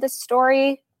recounted this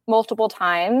story multiple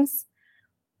times,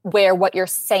 where what you're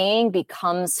saying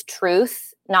becomes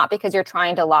truth, not because you're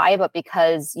trying to lie, but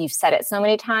because you've said it so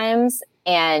many times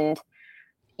and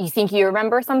you think you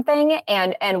remember something.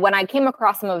 And when I came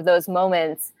across some of those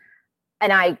moments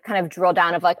and I kind of drill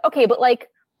down of like, okay, but like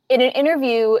in an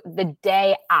interview the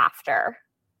day after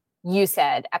you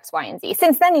said X, Y, and Z,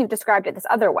 since then you've described it this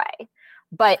other way,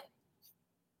 but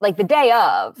like the day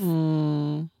of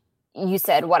you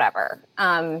said whatever,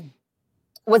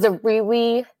 was a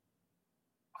really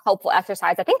helpful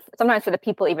exercise. I think sometimes for the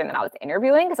people even that I was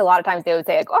interviewing, because a lot of times they would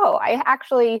say like, oh, I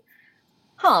actually,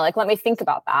 like, let me think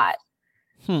about that.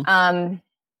 And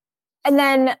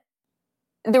then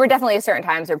there were definitely certain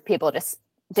times where people just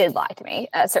did lie to me,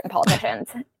 certain politicians,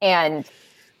 and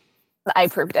I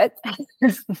proved it.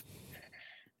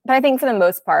 But I think for the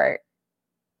most part,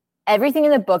 everything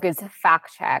in the book is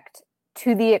fact checked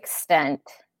to the extent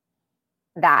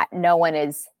that no one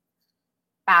is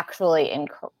factually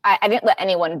incorrect. I didn't let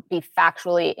anyone be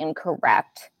factually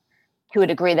incorrect to a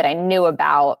degree that I knew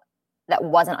about that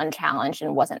wasn't unchallenged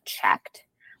and wasn't checked.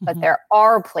 But there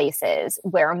are places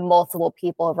where multiple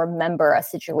people remember a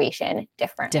situation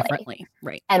differently.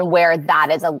 Right. And where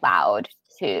that is allowed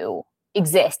to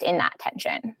exist in that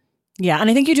tension. Yeah.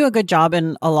 And I think you do a good job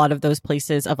in a lot of those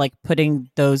places of like putting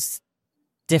those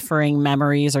differing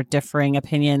memories or differing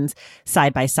opinions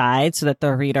side by side so that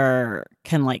the reader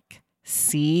can like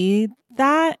see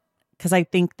that. Because I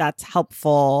think that's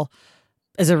helpful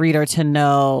as a reader to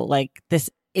know like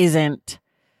this isn't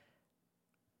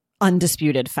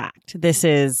undisputed fact. This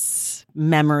is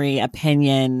memory,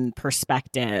 opinion,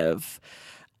 perspective.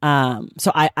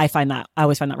 So I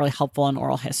always find that really helpful in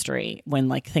oral history when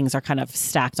like things are kind of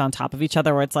stacked on top of each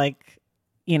other where it's like,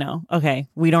 okay,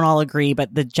 we don't all agree,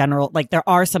 but the general, like there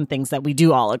are some things that we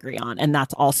do all agree on. And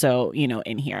that's also,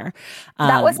 in here.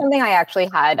 That was something I actually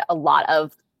had a lot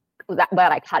of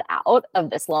that I cut out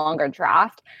of this longer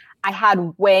draft. I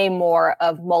had way more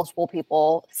of multiple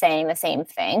people saying the same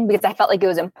thing because I felt like it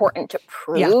was important to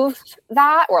prove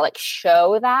that or like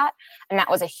show that. And that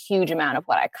was a huge amount of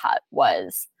what I cut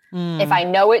was if I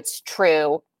know it's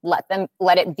true, let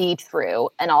it be true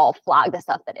and I'll flag the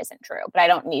stuff that isn't true. But I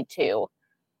don't need to,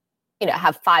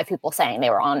 have 5 people saying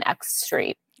they were on X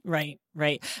street. Right.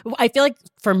 I feel like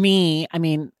for me,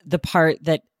 the part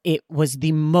that it was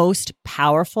the most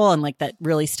powerful and like that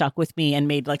really stuck with me and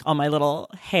made like all my little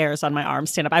hairs on my arms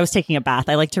stand up. I was taking a bath.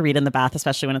 I like to read in the bath,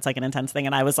 especially when it's like an intense thing.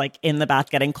 And I was like in the bath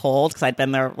getting cold because I'd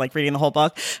been there like reading the whole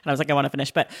book. And I was like, I want to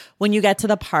finish. But when you get to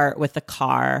the part with the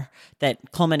car that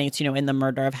culminates, in the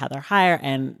murder of Heather Heyer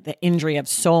and the injury of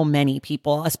so many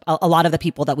people, a lot of the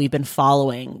people that we've been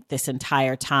following this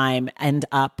entire time end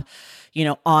up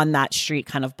on that street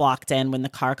kind of blocked in when the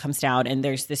car comes down. And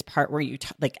there's this part where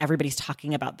like everybody's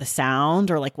talking about the sound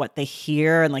or like what they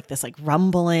hear and like this like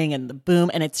rumbling and the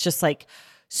boom. And it's just like,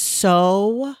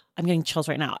 so I'm getting chills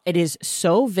right now. It is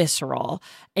so visceral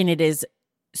and it is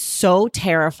so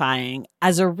terrifying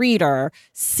as a reader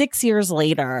 6 years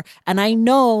later. And I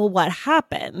know what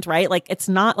happened, right? Like, it's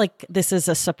not like this is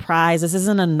a surprise. This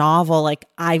isn't a novel. Like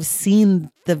I've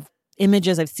seen the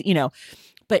images I've seen,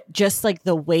 but just like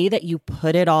the way that you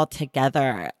put it all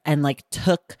together and like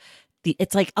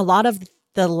it's like a lot of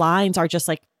the lines are just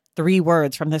like 3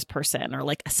 words from this person or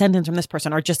like a sentence from this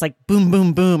person or just like boom,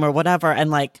 boom, boom or whatever.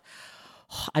 And like,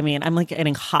 I'm like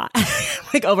getting hot,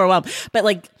 like overwhelmed, but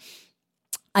like,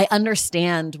 I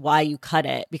understand why you cut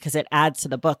it because it adds to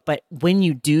the book. But when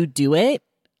you do it,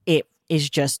 it is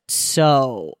just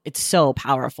it's so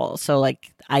powerful. So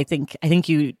like, I think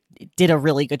you did a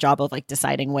really good job of like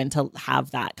deciding when to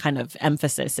have that kind of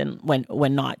emphasis and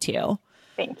when not to.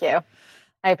 Thank you.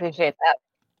 I appreciate that.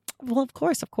 Well, of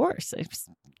course. It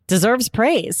deserves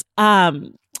praise. I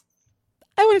want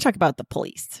to talk about the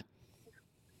police.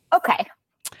 Okay.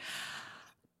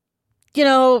 You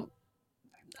know,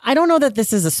 I don't know that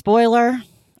this is a spoiler.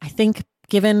 I think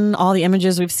given all the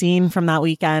images we've seen from that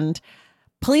weekend,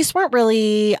 police weren't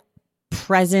really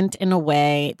present in a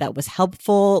way that was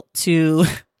helpful to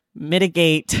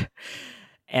mitigate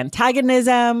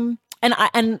antagonism.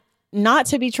 And not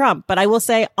to be Trump, but I will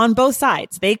say on both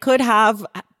sides, they could have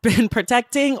been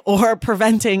protecting or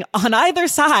preventing on either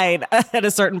side at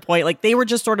a certain point. Like they were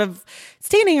just sort of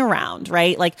standing around,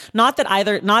 right? Like not that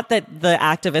the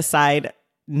activist side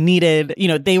needed,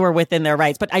 they were within their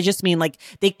rights, but I just mean like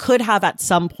they could have at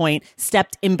some point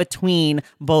stepped in between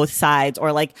both sides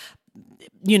or like,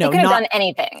 they could have done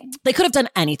anything. They could have done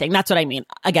anything. That's what I mean.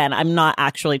 Again, I'm not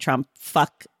actually Trump.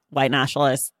 Fuck white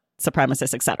nationalists,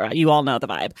 supremacists, etc. You all know the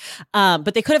vibe.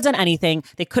 But they could have done anything.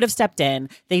 They could have stepped in.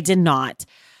 They did not.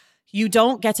 We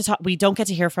don't get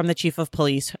to hear from the chief of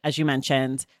police, as you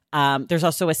mentioned. There's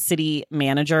also a city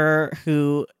manager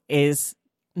who is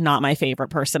not my favorite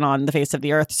person on the face of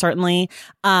the earth, certainly.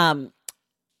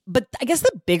 But I guess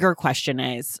the bigger question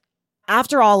is,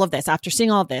 after all of this, after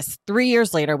seeing all this, 3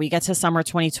 years later, we get to summer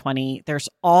 2020. There's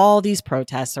all these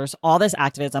protests. There's all this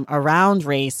activism around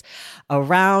race,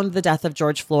 around the death of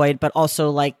George Floyd, but also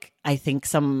like, I think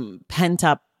some pent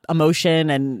up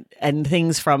emotion and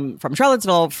things from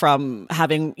Charlottesville, from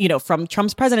having, from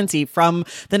Trump's presidency, from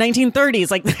the 1930s.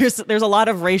 Like there's a lot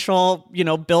of racial,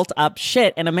 built up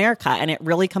shit in America, and it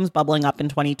really comes bubbling up in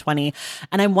 2020.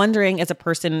 And I'm wondering, as a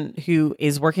person who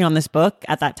is working on this book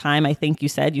at that time, I think you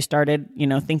said you started,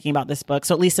 thinking about this book.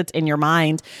 So at least it's in your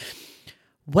mind.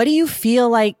 What do you feel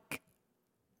like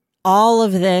all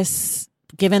of this,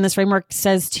 given this framework,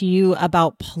 says to you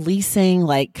about policing?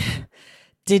 Like,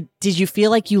 Did you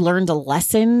feel like you learned a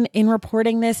lesson in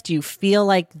reporting this? Do you feel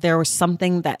like there was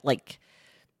something that like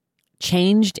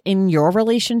changed in your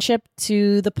relationship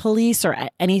to the police or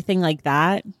anything like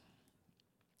that?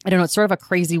 I don't know. It's sort of a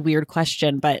crazy, weird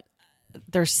question, but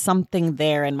there's something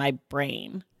there in my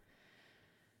brain.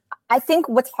 I think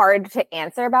what's hard to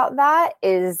answer about that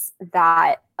is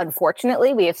that,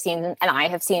 unfortunately, we have seen, and I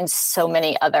have seen so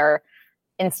many other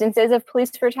instances of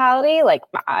police brutality. Like,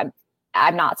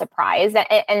 I'm not surprised.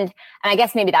 And I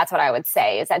guess maybe that's what I would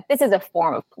say, is that this is a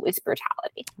form of police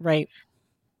brutality. Right.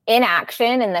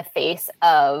 Inaction in the face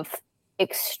of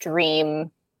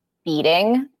extreme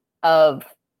beating of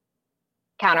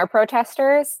counter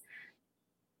protesters.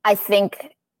 I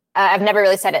think I've never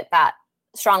really said it that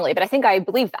strongly, but I think I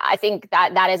believe that. I think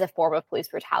that is a form of police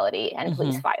brutality and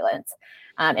police violence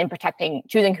in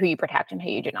choosing who you protect and who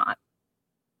you do not.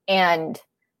 And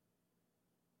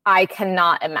I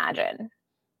cannot imagine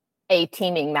a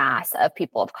teeming mass of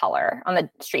people of color on the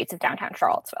streets of downtown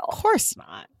Charlottesville. Of course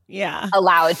not. Yeah.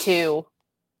 Allowed to,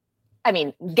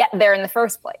 get there in the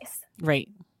first place. Right.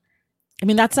 I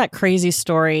mean, that's that crazy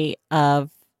story of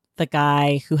the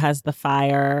guy who has the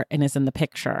fire and is in the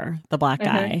picture, the black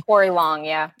guy. Corey Long,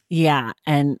 yeah. Yeah.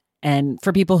 And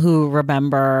for people who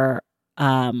remember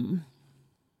the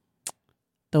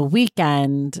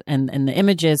weekend and the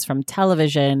images from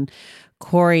television,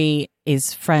 Corey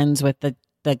is friends with the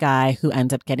guy who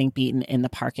ends up getting beaten in the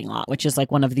parking lot, which is like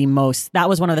that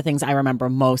was one of the things I remember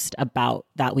most about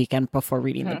that weekend before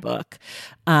reading the book.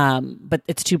 But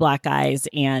it's two black guys,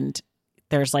 and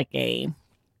there's like a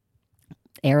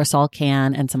aerosol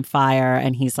can and some fire,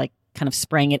 and he's like kind of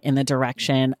spraying it in the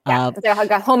direction of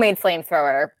a homemade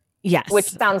flamethrower. Yes. Which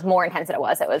sounds more intense than it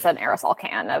was. It was an aerosol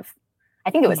can of,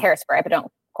 I think it was hairspray, but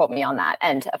don't quote me on that,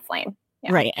 and a flame.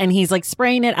 Yeah. Right. And he's like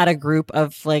spraying it at a group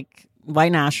of like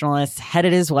white nationalists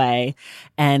headed his way.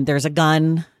 And there's a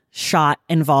gun shot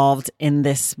involved in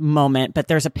this moment, but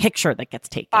there's a picture that gets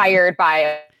taken. Fired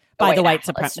by the white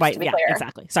supremacist. Yeah,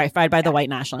 exactly. Sorry, fired by the white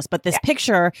nationalists. But this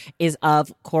picture is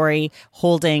of Corey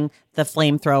holding the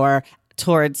flamethrower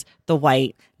towards the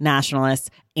white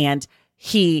nationalists, and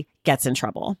he gets in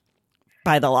trouble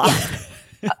by the law.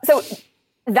 Yeah. So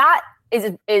that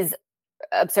is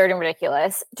absurd and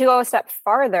ridiculous. To go a step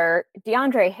farther,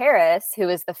 DeAndre Harris, who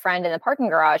is the friend in the parking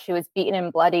garage who was beaten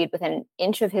and bloodied within an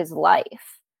inch of his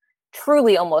life,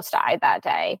 truly almost died that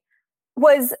day,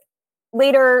 was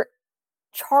later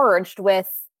charged with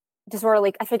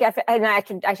disorderly. I forget.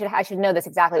 I should know this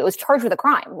exactly. It was charged with a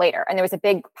crime later, and there was a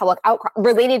big public outcry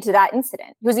related to that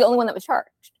incident. He was the only one that was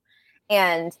charged,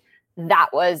 and that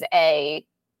was the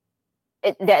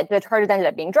charges ended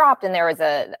up being dropped, and there was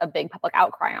a big public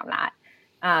outcry on that.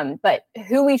 But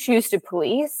who we choose to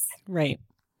police, right?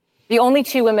 The only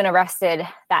two women arrested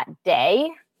that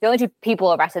day, the only two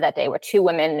people arrested that day were two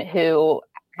women who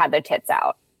had their tits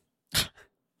out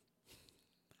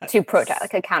to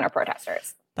protest, like counter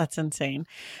protesters. That's insane.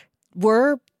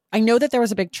 Were I know that there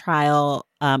was a big trial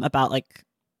about like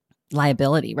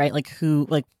liability, right? Like who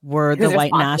like were the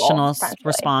white nationalists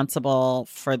responsible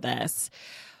for this?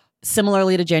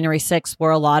 Similarly to January 6th,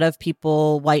 were a lot of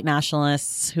people, white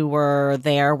nationalists who were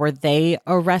there, were they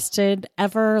arrested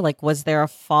ever? Like, was there a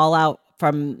fallout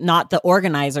from not the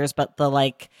organizers, but the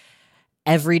like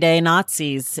everyday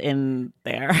Nazis in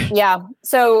there? Yeah.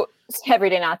 So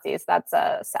everyday Nazis, that's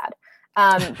sad.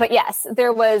 But yes,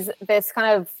 there was this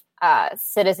kind of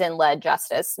citizen-led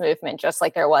justice movement, just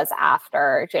like there was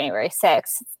after January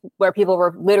 6th, where people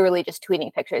were literally just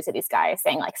tweeting pictures of these guys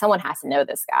saying, like, someone has to know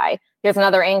this guy. Here's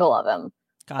another angle of him.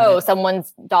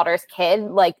 Someone's daughter's kid,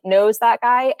 like, knows that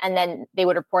guy. And then they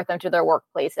would report them to their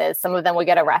workplaces. Some of them would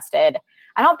get arrested.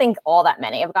 I don't think all that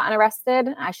many have gotten arrested.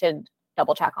 I should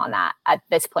double check on that at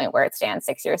this point where it stands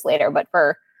 6 years later. But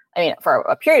for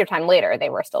a period of time later,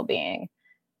 they were still being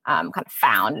kind of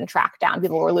found and tracked down.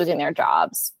 People were losing their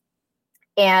jobs.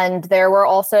 And there were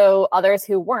also others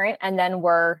who weren't and then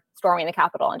were storming the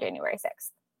Capitol on January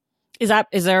 6th.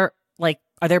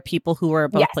 Are there people who were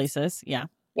at both places? Yeah.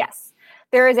 Yes.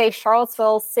 There is a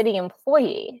Charlottesville city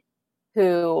employee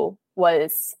who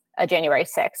was a January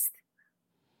 6th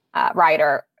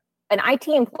rioter, an IT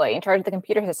employee in charge of the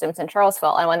computer systems in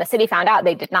Charlottesville. And when the city found out,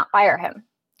 they did not fire him.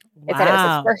 They said it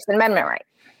was his First Amendment right.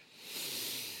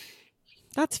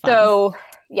 That's fun. So,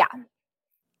 yeah.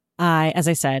 As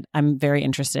I said, I'm very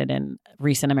interested in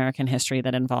recent American history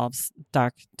that involves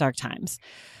dark times.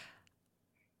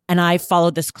 And I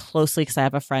followed this closely because I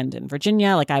have a friend in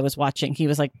Virginia. Like, I was watching, he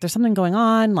was like, there's something going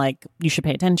on, like, you should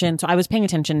pay attention. So I was paying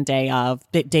attention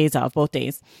both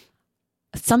days.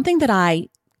 Something that I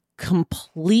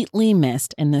completely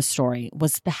missed in this story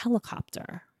was the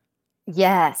helicopter.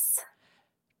 Yes.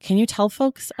 Can you tell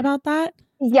folks about that?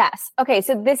 Yes. Okay.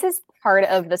 So this is part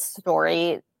of the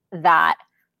story that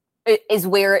is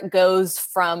where it goes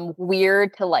from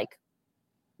weird to like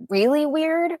really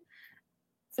weird.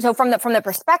 So from the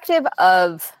perspective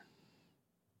of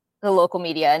the local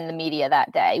media and the media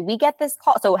that day, we get this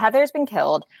call. So Heather's been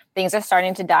killed. Things are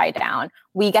starting to die down.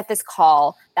 We get this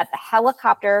call that the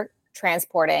helicopter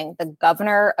transporting the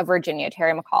governor of Virginia,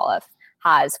 Terry McAuliffe,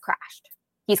 has crashed.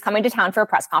 He's coming to town for a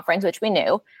press conference, which we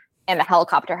knew, and the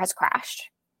helicopter has crashed.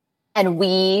 And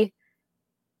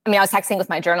I was texting with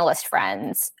my journalist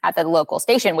friends at the local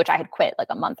station, which I had quit like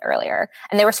a month earlier,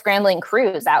 and they were scrambling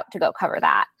crews out to go cover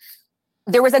that.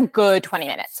 There was a good 20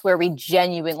 minutes where we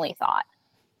genuinely thought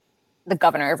the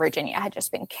governor of Virginia had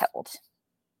just been killed.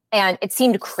 And it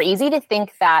seemed crazy to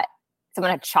think that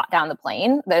someone had shot down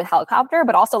the helicopter,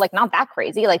 but also like not that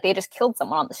crazy. Like they just killed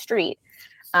someone on the street.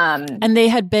 And they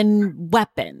had been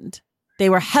weaponed. They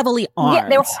were heavily armed. Yeah,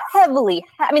 they were heavily.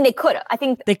 They could have. I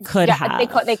think they could have. They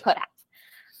could have.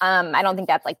 I don't think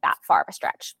that's like that far of a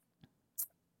stretch.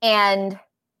 And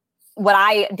what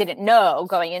I didn't know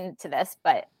going into this,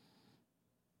 but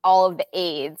all of the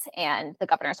aides and the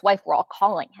governor's wife were all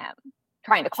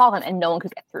trying to call him, and no one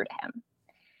could get through to him,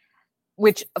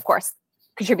 which of course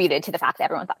contributed to the fact that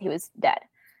everyone thought he was dead.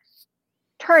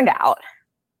 Turned out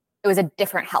it was a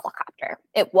different helicopter.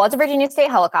 It was a Virginia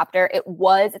State helicopter. It's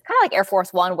kind of like Air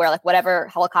Force One, where like whatever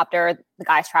helicopter the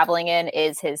guy's traveling in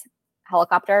is his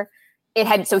helicopter.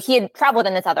 So he had traveled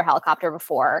in this other helicopter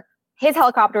before. His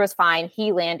helicopter was fine.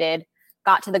 He landed,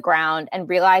 got to the ground, and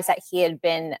realized that he had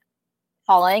been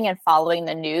calling and following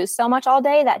the news so much all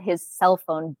day that his cell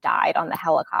phone died on the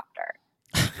helicopter.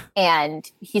 And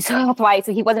so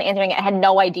he wasn't answering it. I had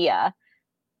no idea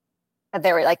that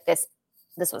they were like this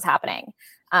was happening.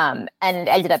 And it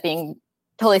ended up being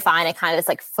totally fine. And kind of this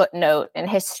like footnote in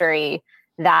history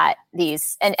that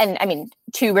these, and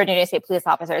 2 Virginia State police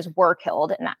officers were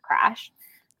killed in that crash.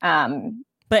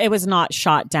 But it was not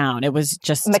shot down. It was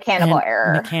just mechanical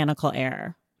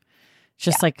error.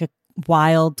 Just like a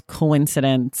wild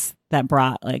coincidence that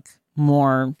brought like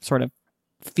more sort of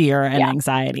fear and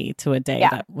anxiety to a day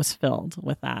that was filled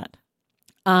with that.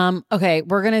 Okay,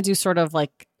 we're going to do sort of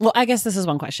like, well, I guess this is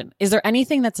one question. Is there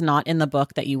anything that's not in the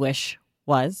book that you wish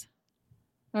was?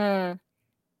 I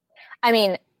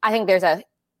think there's a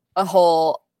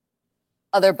whole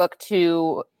other book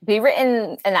to be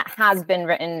written, and that has been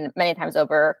written many times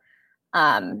over,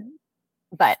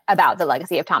 but about the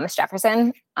legacy of Thomas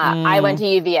Jefferson. I went to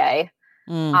UVA.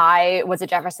 I was a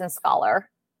Jefferson scholar.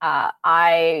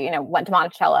 I went to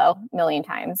Monticello a million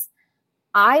times.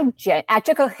 I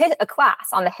took a class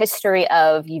on the history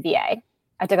of UVA.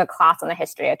 I took a class on the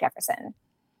history of Jefferson.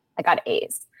 I got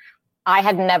A's. I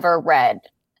had never read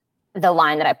the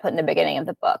line that I put in the beginning of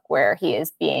the book where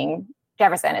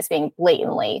Jefferson is being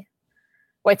blatantly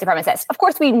white supremacist. Of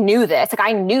course, we knew this. Like,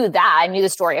 I knew that. I knew the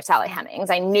story of Sally Hemings.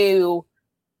 I knew,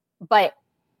 but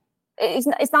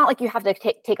it's not like you have to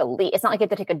take a leap. It's not like you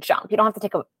have to take a jump. You don't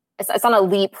have to it's not a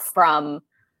leap from,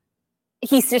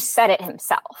 he's just said it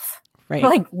himself, right?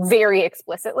 Like very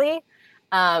explicitly.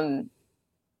 And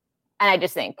I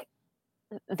just think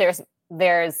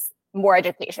there's more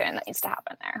education that needs to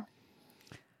happen there.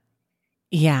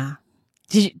 Yeah.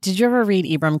 Did you ever read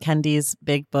Ibram Kendi's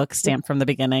big book, Stamped from the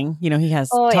Beginning? You know, he has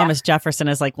Thomas Jefferson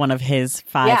as like one of his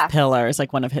five pillars,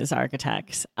 like one of his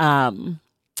architects.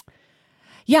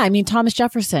 Yeah, I mean, Thomas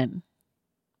Jefferson,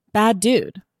 bad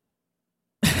dude.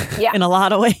 Yeah. In a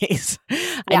lot of ways.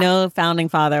 I know founding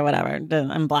father, whatever.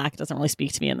 I'm Black, doesn't really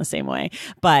speak to me in the same way,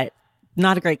 but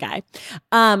not a great guy.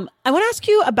 I want to ask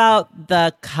you about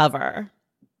the cover.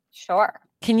 Sure.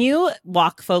 Can you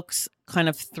walk folks kind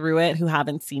of through it who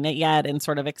haven't seen it yet and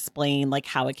sort of explain like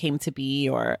how it came to be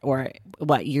or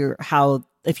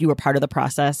if you were part of the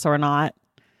process or not?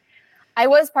 I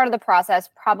was part of the process,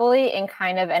 probably in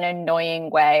kind of an annoying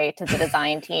way to the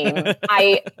design team.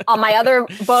 On my other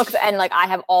books, and like I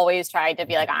have always tried to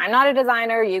be like, I'm not a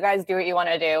designer, you guys do what you want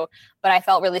to do. But I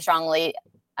felt really strongly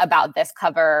about this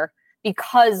cover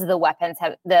because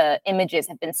the images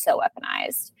have been so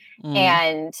weaponized.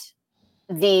 And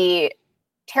the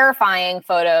terrifying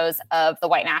photos of the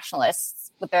white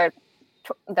nationalists with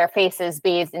their faces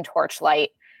bathed in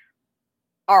torchlight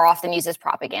are often used as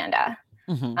propaganda.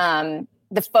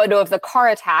 The photo of the car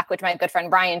attack, which my good friend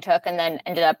Brian took and then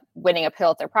ended up winning a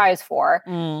Pulitzer Prize for,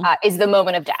 is the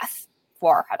moment of death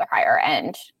for Heather Heyer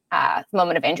and the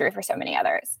moment of injury for so many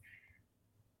others.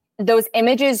 Those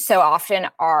images so often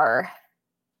are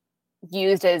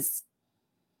used as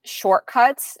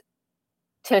shortcuts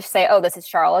to say, oh, this is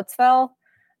Charlottesville.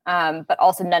 But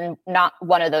also not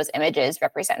one of those images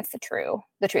represents the truth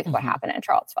of what happened in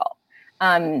Charlottesville.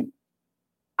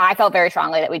 I felt very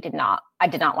strongly that I did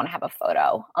not want to have a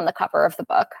photo on the cover of the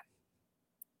book.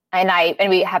 And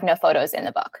we have no photos in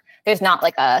the book. There's not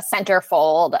like a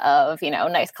centerfold of,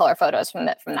 nice color photos from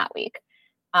that week.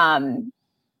 And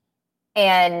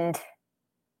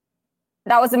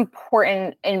that was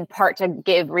important in part to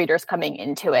give readers coming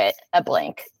into it a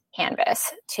blank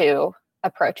canvas to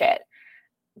approach it.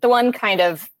 The one kind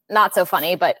of not so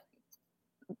funny, but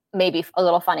maybe a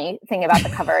little funny thing about the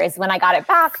cover is when I got it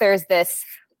back, there's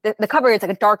the cover is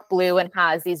like a dark blue and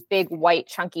has these big white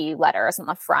chunky letters on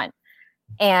the front.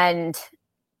 And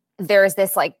there's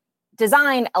this like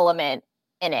design element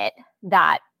in it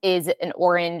that is an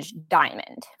orange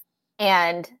diamond.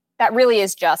 And that really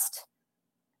is just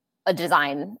a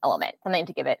design element, something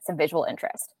to give it some visual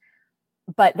interest.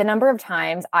 But the number of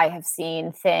times I have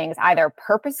seen things either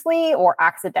purposely or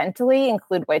accidentally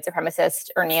include white supremacist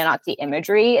or neo-Nazi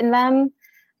imagery in them,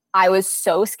 I was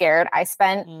so scared. I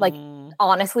spent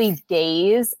honestly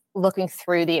days looking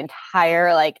through the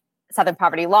entire Southern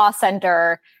Poverty Law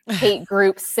Center, hate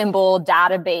group symbol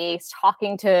database,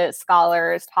 talking to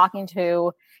scholars, talking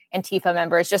to Antifa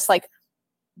members, just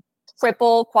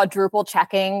triple, quadruple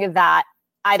checking that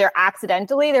either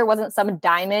accidentally there wasn't some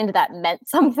diamond that meant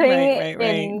something,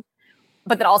 right.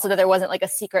 But that also that there wasn't a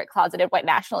secret closeted white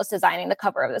nationalist designing the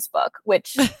cover of this book,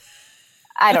 which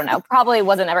I don't know, probably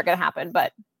wasn't ever going to happen,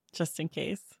 but just in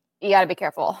case, you got to be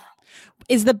careful.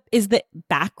 Is the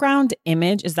background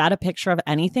image, is that a picture of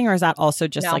anything, or is that also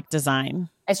just design?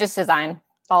 It's just design.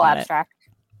 It's all abstract.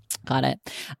 Got it.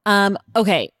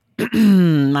 Okay.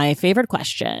 My favorite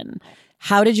question.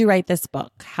 How did you write this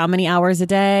book? How many hours a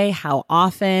day? How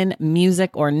often?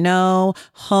 Music or no?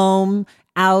 Home,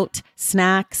 out,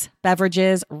 snacks,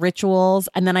 beverages, rituals?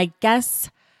 And then I guess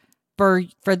for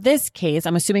this case,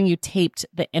 I'm assuming you taped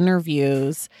the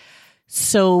interviews.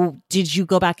 So did you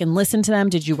go back and listen to them?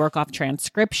 Did you work off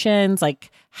transcriptions?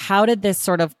 How did this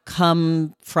sort of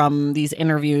come from these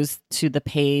interviews to the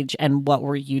page, and what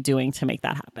were you doing to make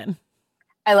that happen?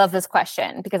 I love this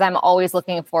question because I'm always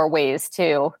looking for ways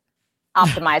to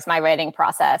optimize my writing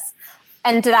process.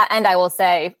 And to that end, I will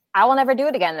say, I will never do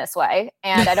it again this way,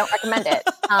 and I don't recommend it.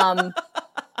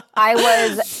 I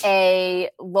was a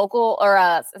local,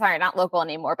 not local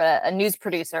anymore, but a news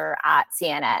producer at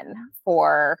CNN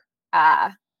for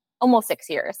almost 6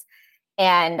 years.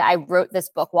 And I wrote this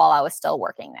book while I was still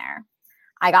working there.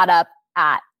 I got up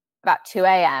at about 2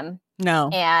 a.m.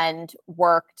 and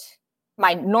worked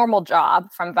my normal job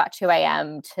from about 2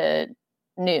 a.m. to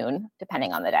noon,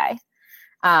 depending on the day.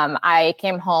 I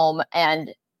came home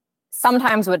and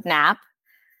sometimes would nap,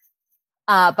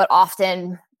 but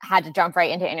often had to jump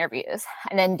right into interviews,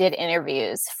 and then did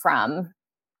interviews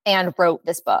and wrote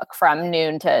this book from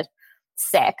noon to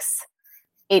 6,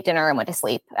 ate dinner and went to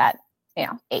sleep at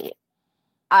 8.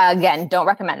 Again, don't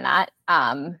recommend that.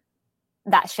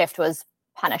 That shift was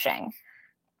punishing.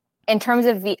 In terms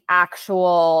of the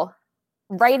actual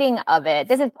writing of it,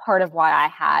 this is part of why I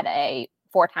had a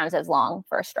 4 times as long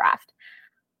first draft.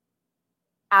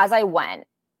 As I went,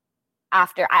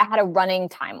 after I had a running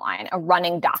timeline, a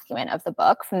running document of the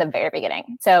book from the very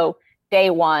beginning. So day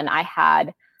 1, I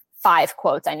had 5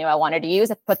 quotes I knew I wanted to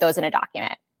use. I put those in a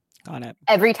document. Got it.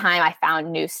 Every time I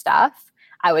found new stuff,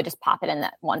 I would just pop it in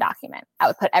that one document. I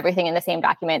would put everything in the same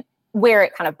document where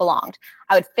it kind of belonged.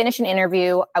 I would finish an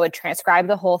interview, I would transcribe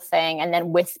the whole thing, and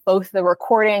then with both the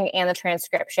recording and the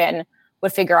transcription,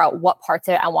 would figure out what parts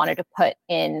of it I wanted to put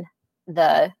in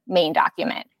the main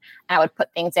document. And I would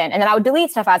put things in, and then I would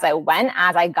delete stuff as I went,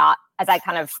 as I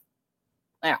kind of,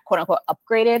 quote unquote,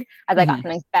 upgraded, as I got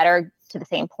something better to the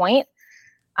same point.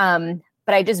 But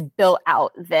I just built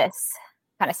out this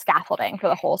kind of scaffolding for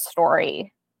the whole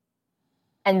story,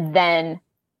 and then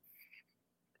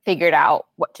figured out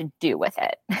what to do with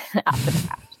it after the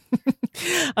fact.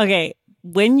 Okay.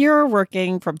 When you're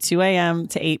working from 2 a.m.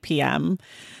 to 8 p.m.,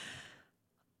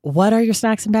 what are your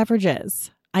snacks and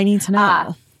beverages? I need to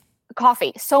know.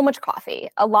 Coffee. So much coffee.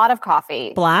 A lot of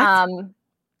coffee. Black?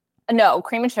 No,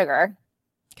 cream and sugar.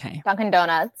 Okay. Dunkin'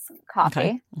 Donuts,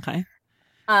 coffee. Okay.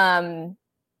 And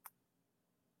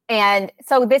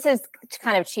so this is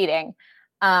kind of cheating.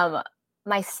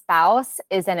 My spouse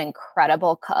is an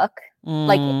incredible cook,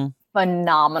 like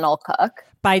phenomenal cook.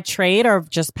 By trade or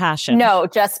just passion? No,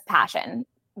 just passion.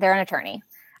 They're an attorney.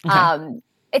 Okay.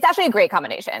 It's actually a great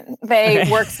combination. They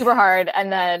work super hard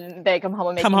and then they come home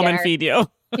and make dinner. and feed you.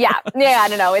 Yeah.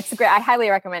 No, it's great. I highly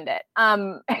recommend it.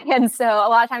 And so a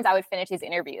lot of times I would finish these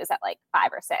interviews at like 5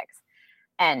 or 6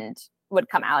 and would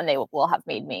come out and they will have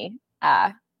made me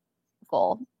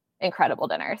full incredible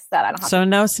dinners that I don't have so to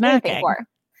no do anything snacking for.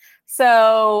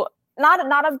 So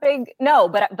not a big no,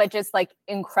 but just like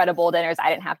incredible dinners I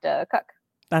didn't have to cook.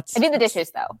 I do the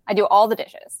dishes though. I do all the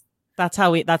dishes. That's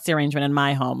the arrangement in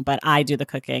my home, but I do the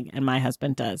cooking and my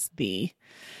husband does the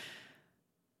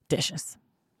dishes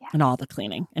and all the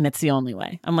cleaning. And it's the only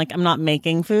way. I'm like, I'm not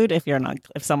making food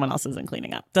if someone else isn't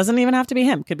cleaning up. Doesn't even have to be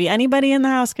him. Could be anybody in the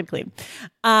house could clean.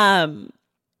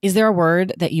 Is there a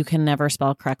word that you can never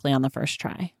spell correctly on the first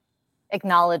try?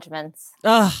 Acknowledgements.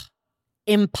 Ugh.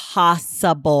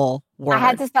 Impossible word. I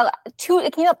had to spell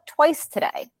it came up twice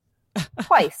today.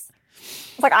 Twice.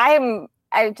 It's like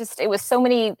it was so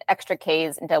many extra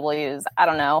K's and W's. I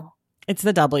don't know. It's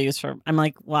the W's I'm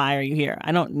like, why are you here?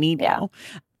 I don't need you.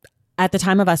 At the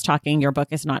time of us talking, your book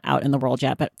is not out in the world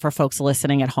yet, but for folks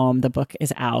listening at home, the book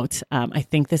is out. I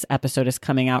think this episode is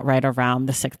coming out right around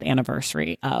the 6th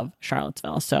anniversary of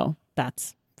Charlottesville. So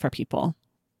that's for people.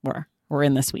 We're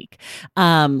in this week.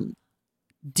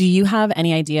 Do you have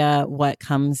any idea what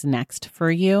comes next for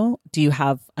you? Do you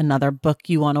have another book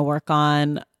you want to work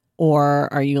on?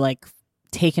 Or are you like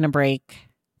taking a break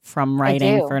from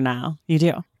writing for now? You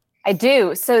do? I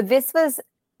do. So this is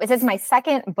my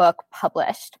 2nd book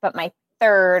published, but my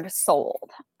 3rd sold.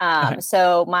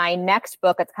 So my next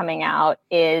book that's coming out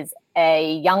is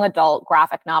a young adult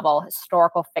graphic novel,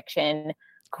 historical fiction,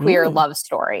 queer love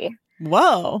story.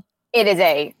 Whoa. It is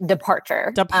a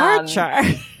departure.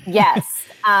 Yes.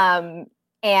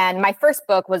 And my first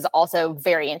book was also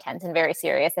very intense and very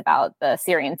serious about the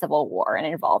Syrian civil war and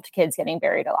involved kids getting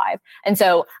buried alive. And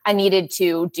so I needed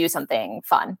to do something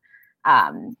fun.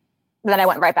 Then I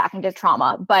went right back into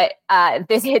trauma. But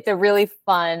it's a really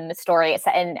fun story. It's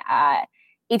set in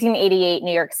 1888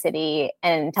 New York City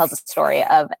and tells a story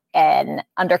of an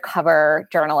undercover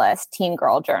journalist, teen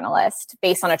girl journalist,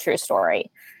 based on a true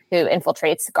story, who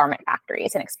infiltrates garment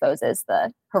factories and exposes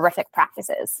the horrific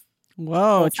practices.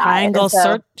 Whoa, inside. triangle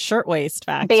shirtwaist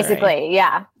factory. Basically,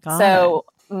 yeah. Got it.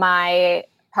 My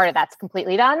part of that's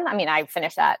completely done. I mean, I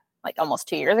finished that like almost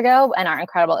 2 years ago, and our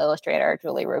incredible illustrator,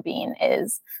 Julie Rubin,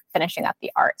 is finishing up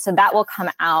the art. So that will come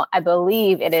out, I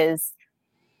believe it is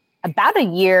about a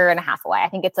year and a half away. I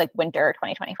think it's like winter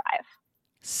 2025.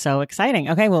 So exciting.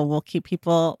 Okay, well, we'll keep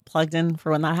people plugged in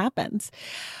for when that happens.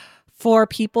 For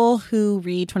people who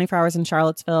read 24 Hours in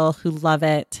Charlottesville, who love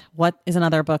it, what is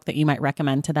another book that you might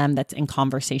recommend to them that's in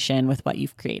conversation with what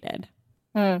you've created?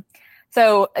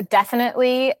 So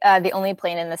definitely The Only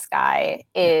Plane in the Sky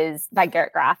is by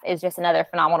Garrett Graff is just another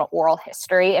phenomenal oral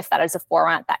history, if that is a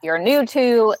format that you're new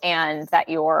to and that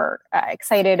you're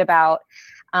excited about,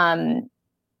 on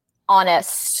a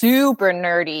super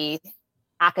nerdy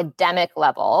academic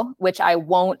level, which I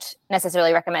won't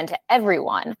necessarily recommend to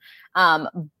everyone.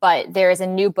 But there is a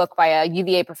new book by a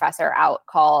UVA professor out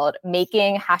called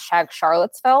Making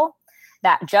 #Charlottesville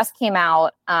that just came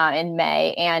out in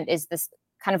May, and is this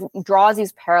kind of draws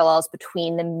these parallels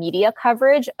between the media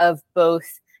coverage of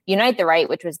both Unite the Right,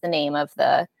 which was the name of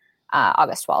the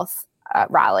August 12th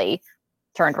rally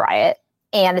turned riot,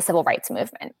 and the civil rights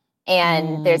movement.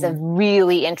 And there's a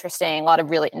lot of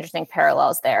really interesting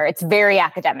parallels there. It's very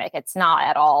academic. It's not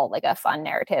at all like a fun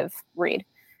narrative read.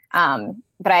 But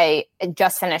I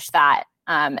just finished that.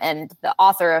 And the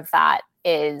author of that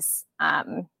is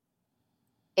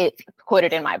it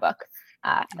quoted in my book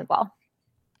as well.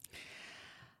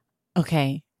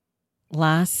 Okay.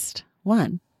 Last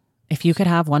one. If you could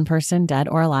have one person, dead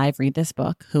or alive, read this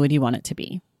book, who would you want it to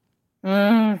be?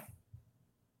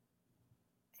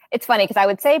 It's funny because I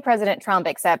would say President Trump,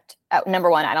 except number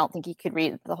one, I don't think he could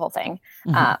read the whole thing.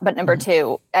 But number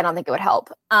two, I don't think it would help.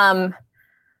 I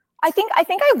think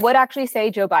I would actually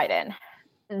say Joe Biden.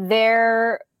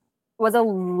 There was a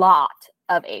lot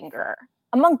of anger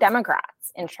among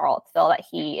Democrats in Charlottesville that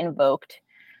he invoked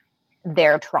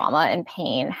their trauma and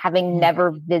pain, having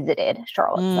never visited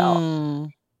Charlottesville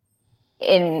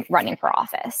in running for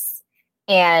office.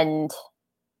 And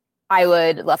I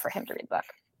would love for him to read the book.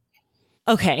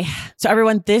 Okay. So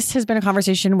everyone, this has been a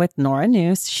conversation with Nora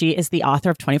Neus. She is the author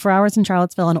of 24 Hours in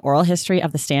Charlottesville, an oral history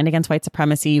of the stand against white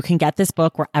supremacy. You can get this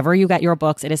book wherever you get your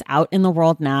books. It is out in the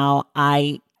world now.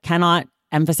 I cannot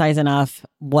emphasize enough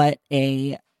what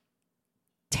a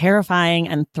terrifying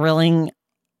and thrilling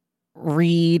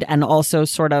read, and also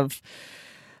sort of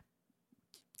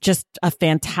just a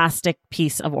fantastic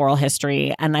piece of oral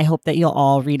history. And I hope that you'll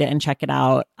all read it and check it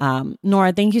out.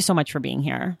 Nora, thank you so much for being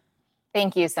here.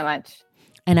 Thank you so much.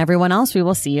 And everyone else, we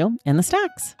will see you in the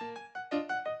stacks.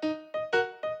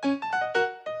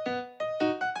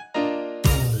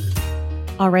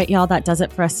 All right, y'all, that does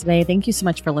it for us today. Thank you so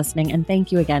much for listening. And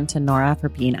thank you again to Nora for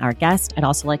being our guest. I'd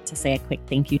also like to say a quick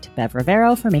thank you to Bev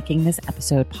Rivero for making this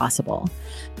episode possible.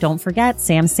 Don't forget,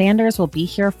 Sam Sanders will be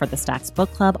here for the Stacks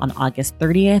Book Club on August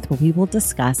 30th, where we will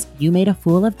discuss You Made a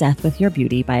Fool of Death with Your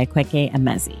Beauty by Akwaeke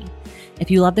Emezi. If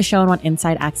you love the show and want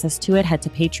inside access to it, head to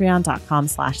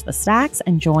patreon.com/thestacks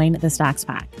and join the Stacks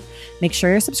Pack. Make sure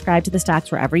you're subscribed to the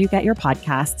Stacks wherever you get your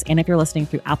podcasts. And if you're listening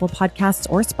through Apple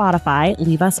Podcasts or Spotify,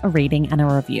 leave us a rating and a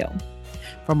review.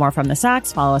 For more from the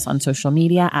Stacks, follow us on social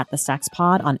media at The Stacks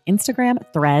Pod on Instagram,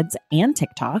 Threads, and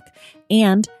TikTok,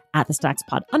 and at The Stacks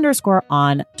Pod _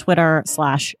 on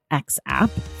Twitter/X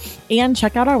app. And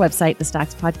check out our website,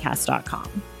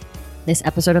 thestackspodcast.com. This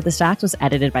episode of The Stacks was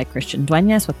edited by Christian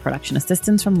Duenas with production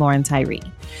assistance from Lauren Tyree.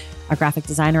 Our graphic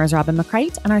designer is Robin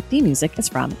McCrite, and our theme music is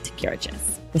from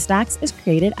Takirajis. The Stacks is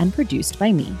created and produced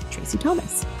by me, Tracy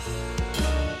Thomas.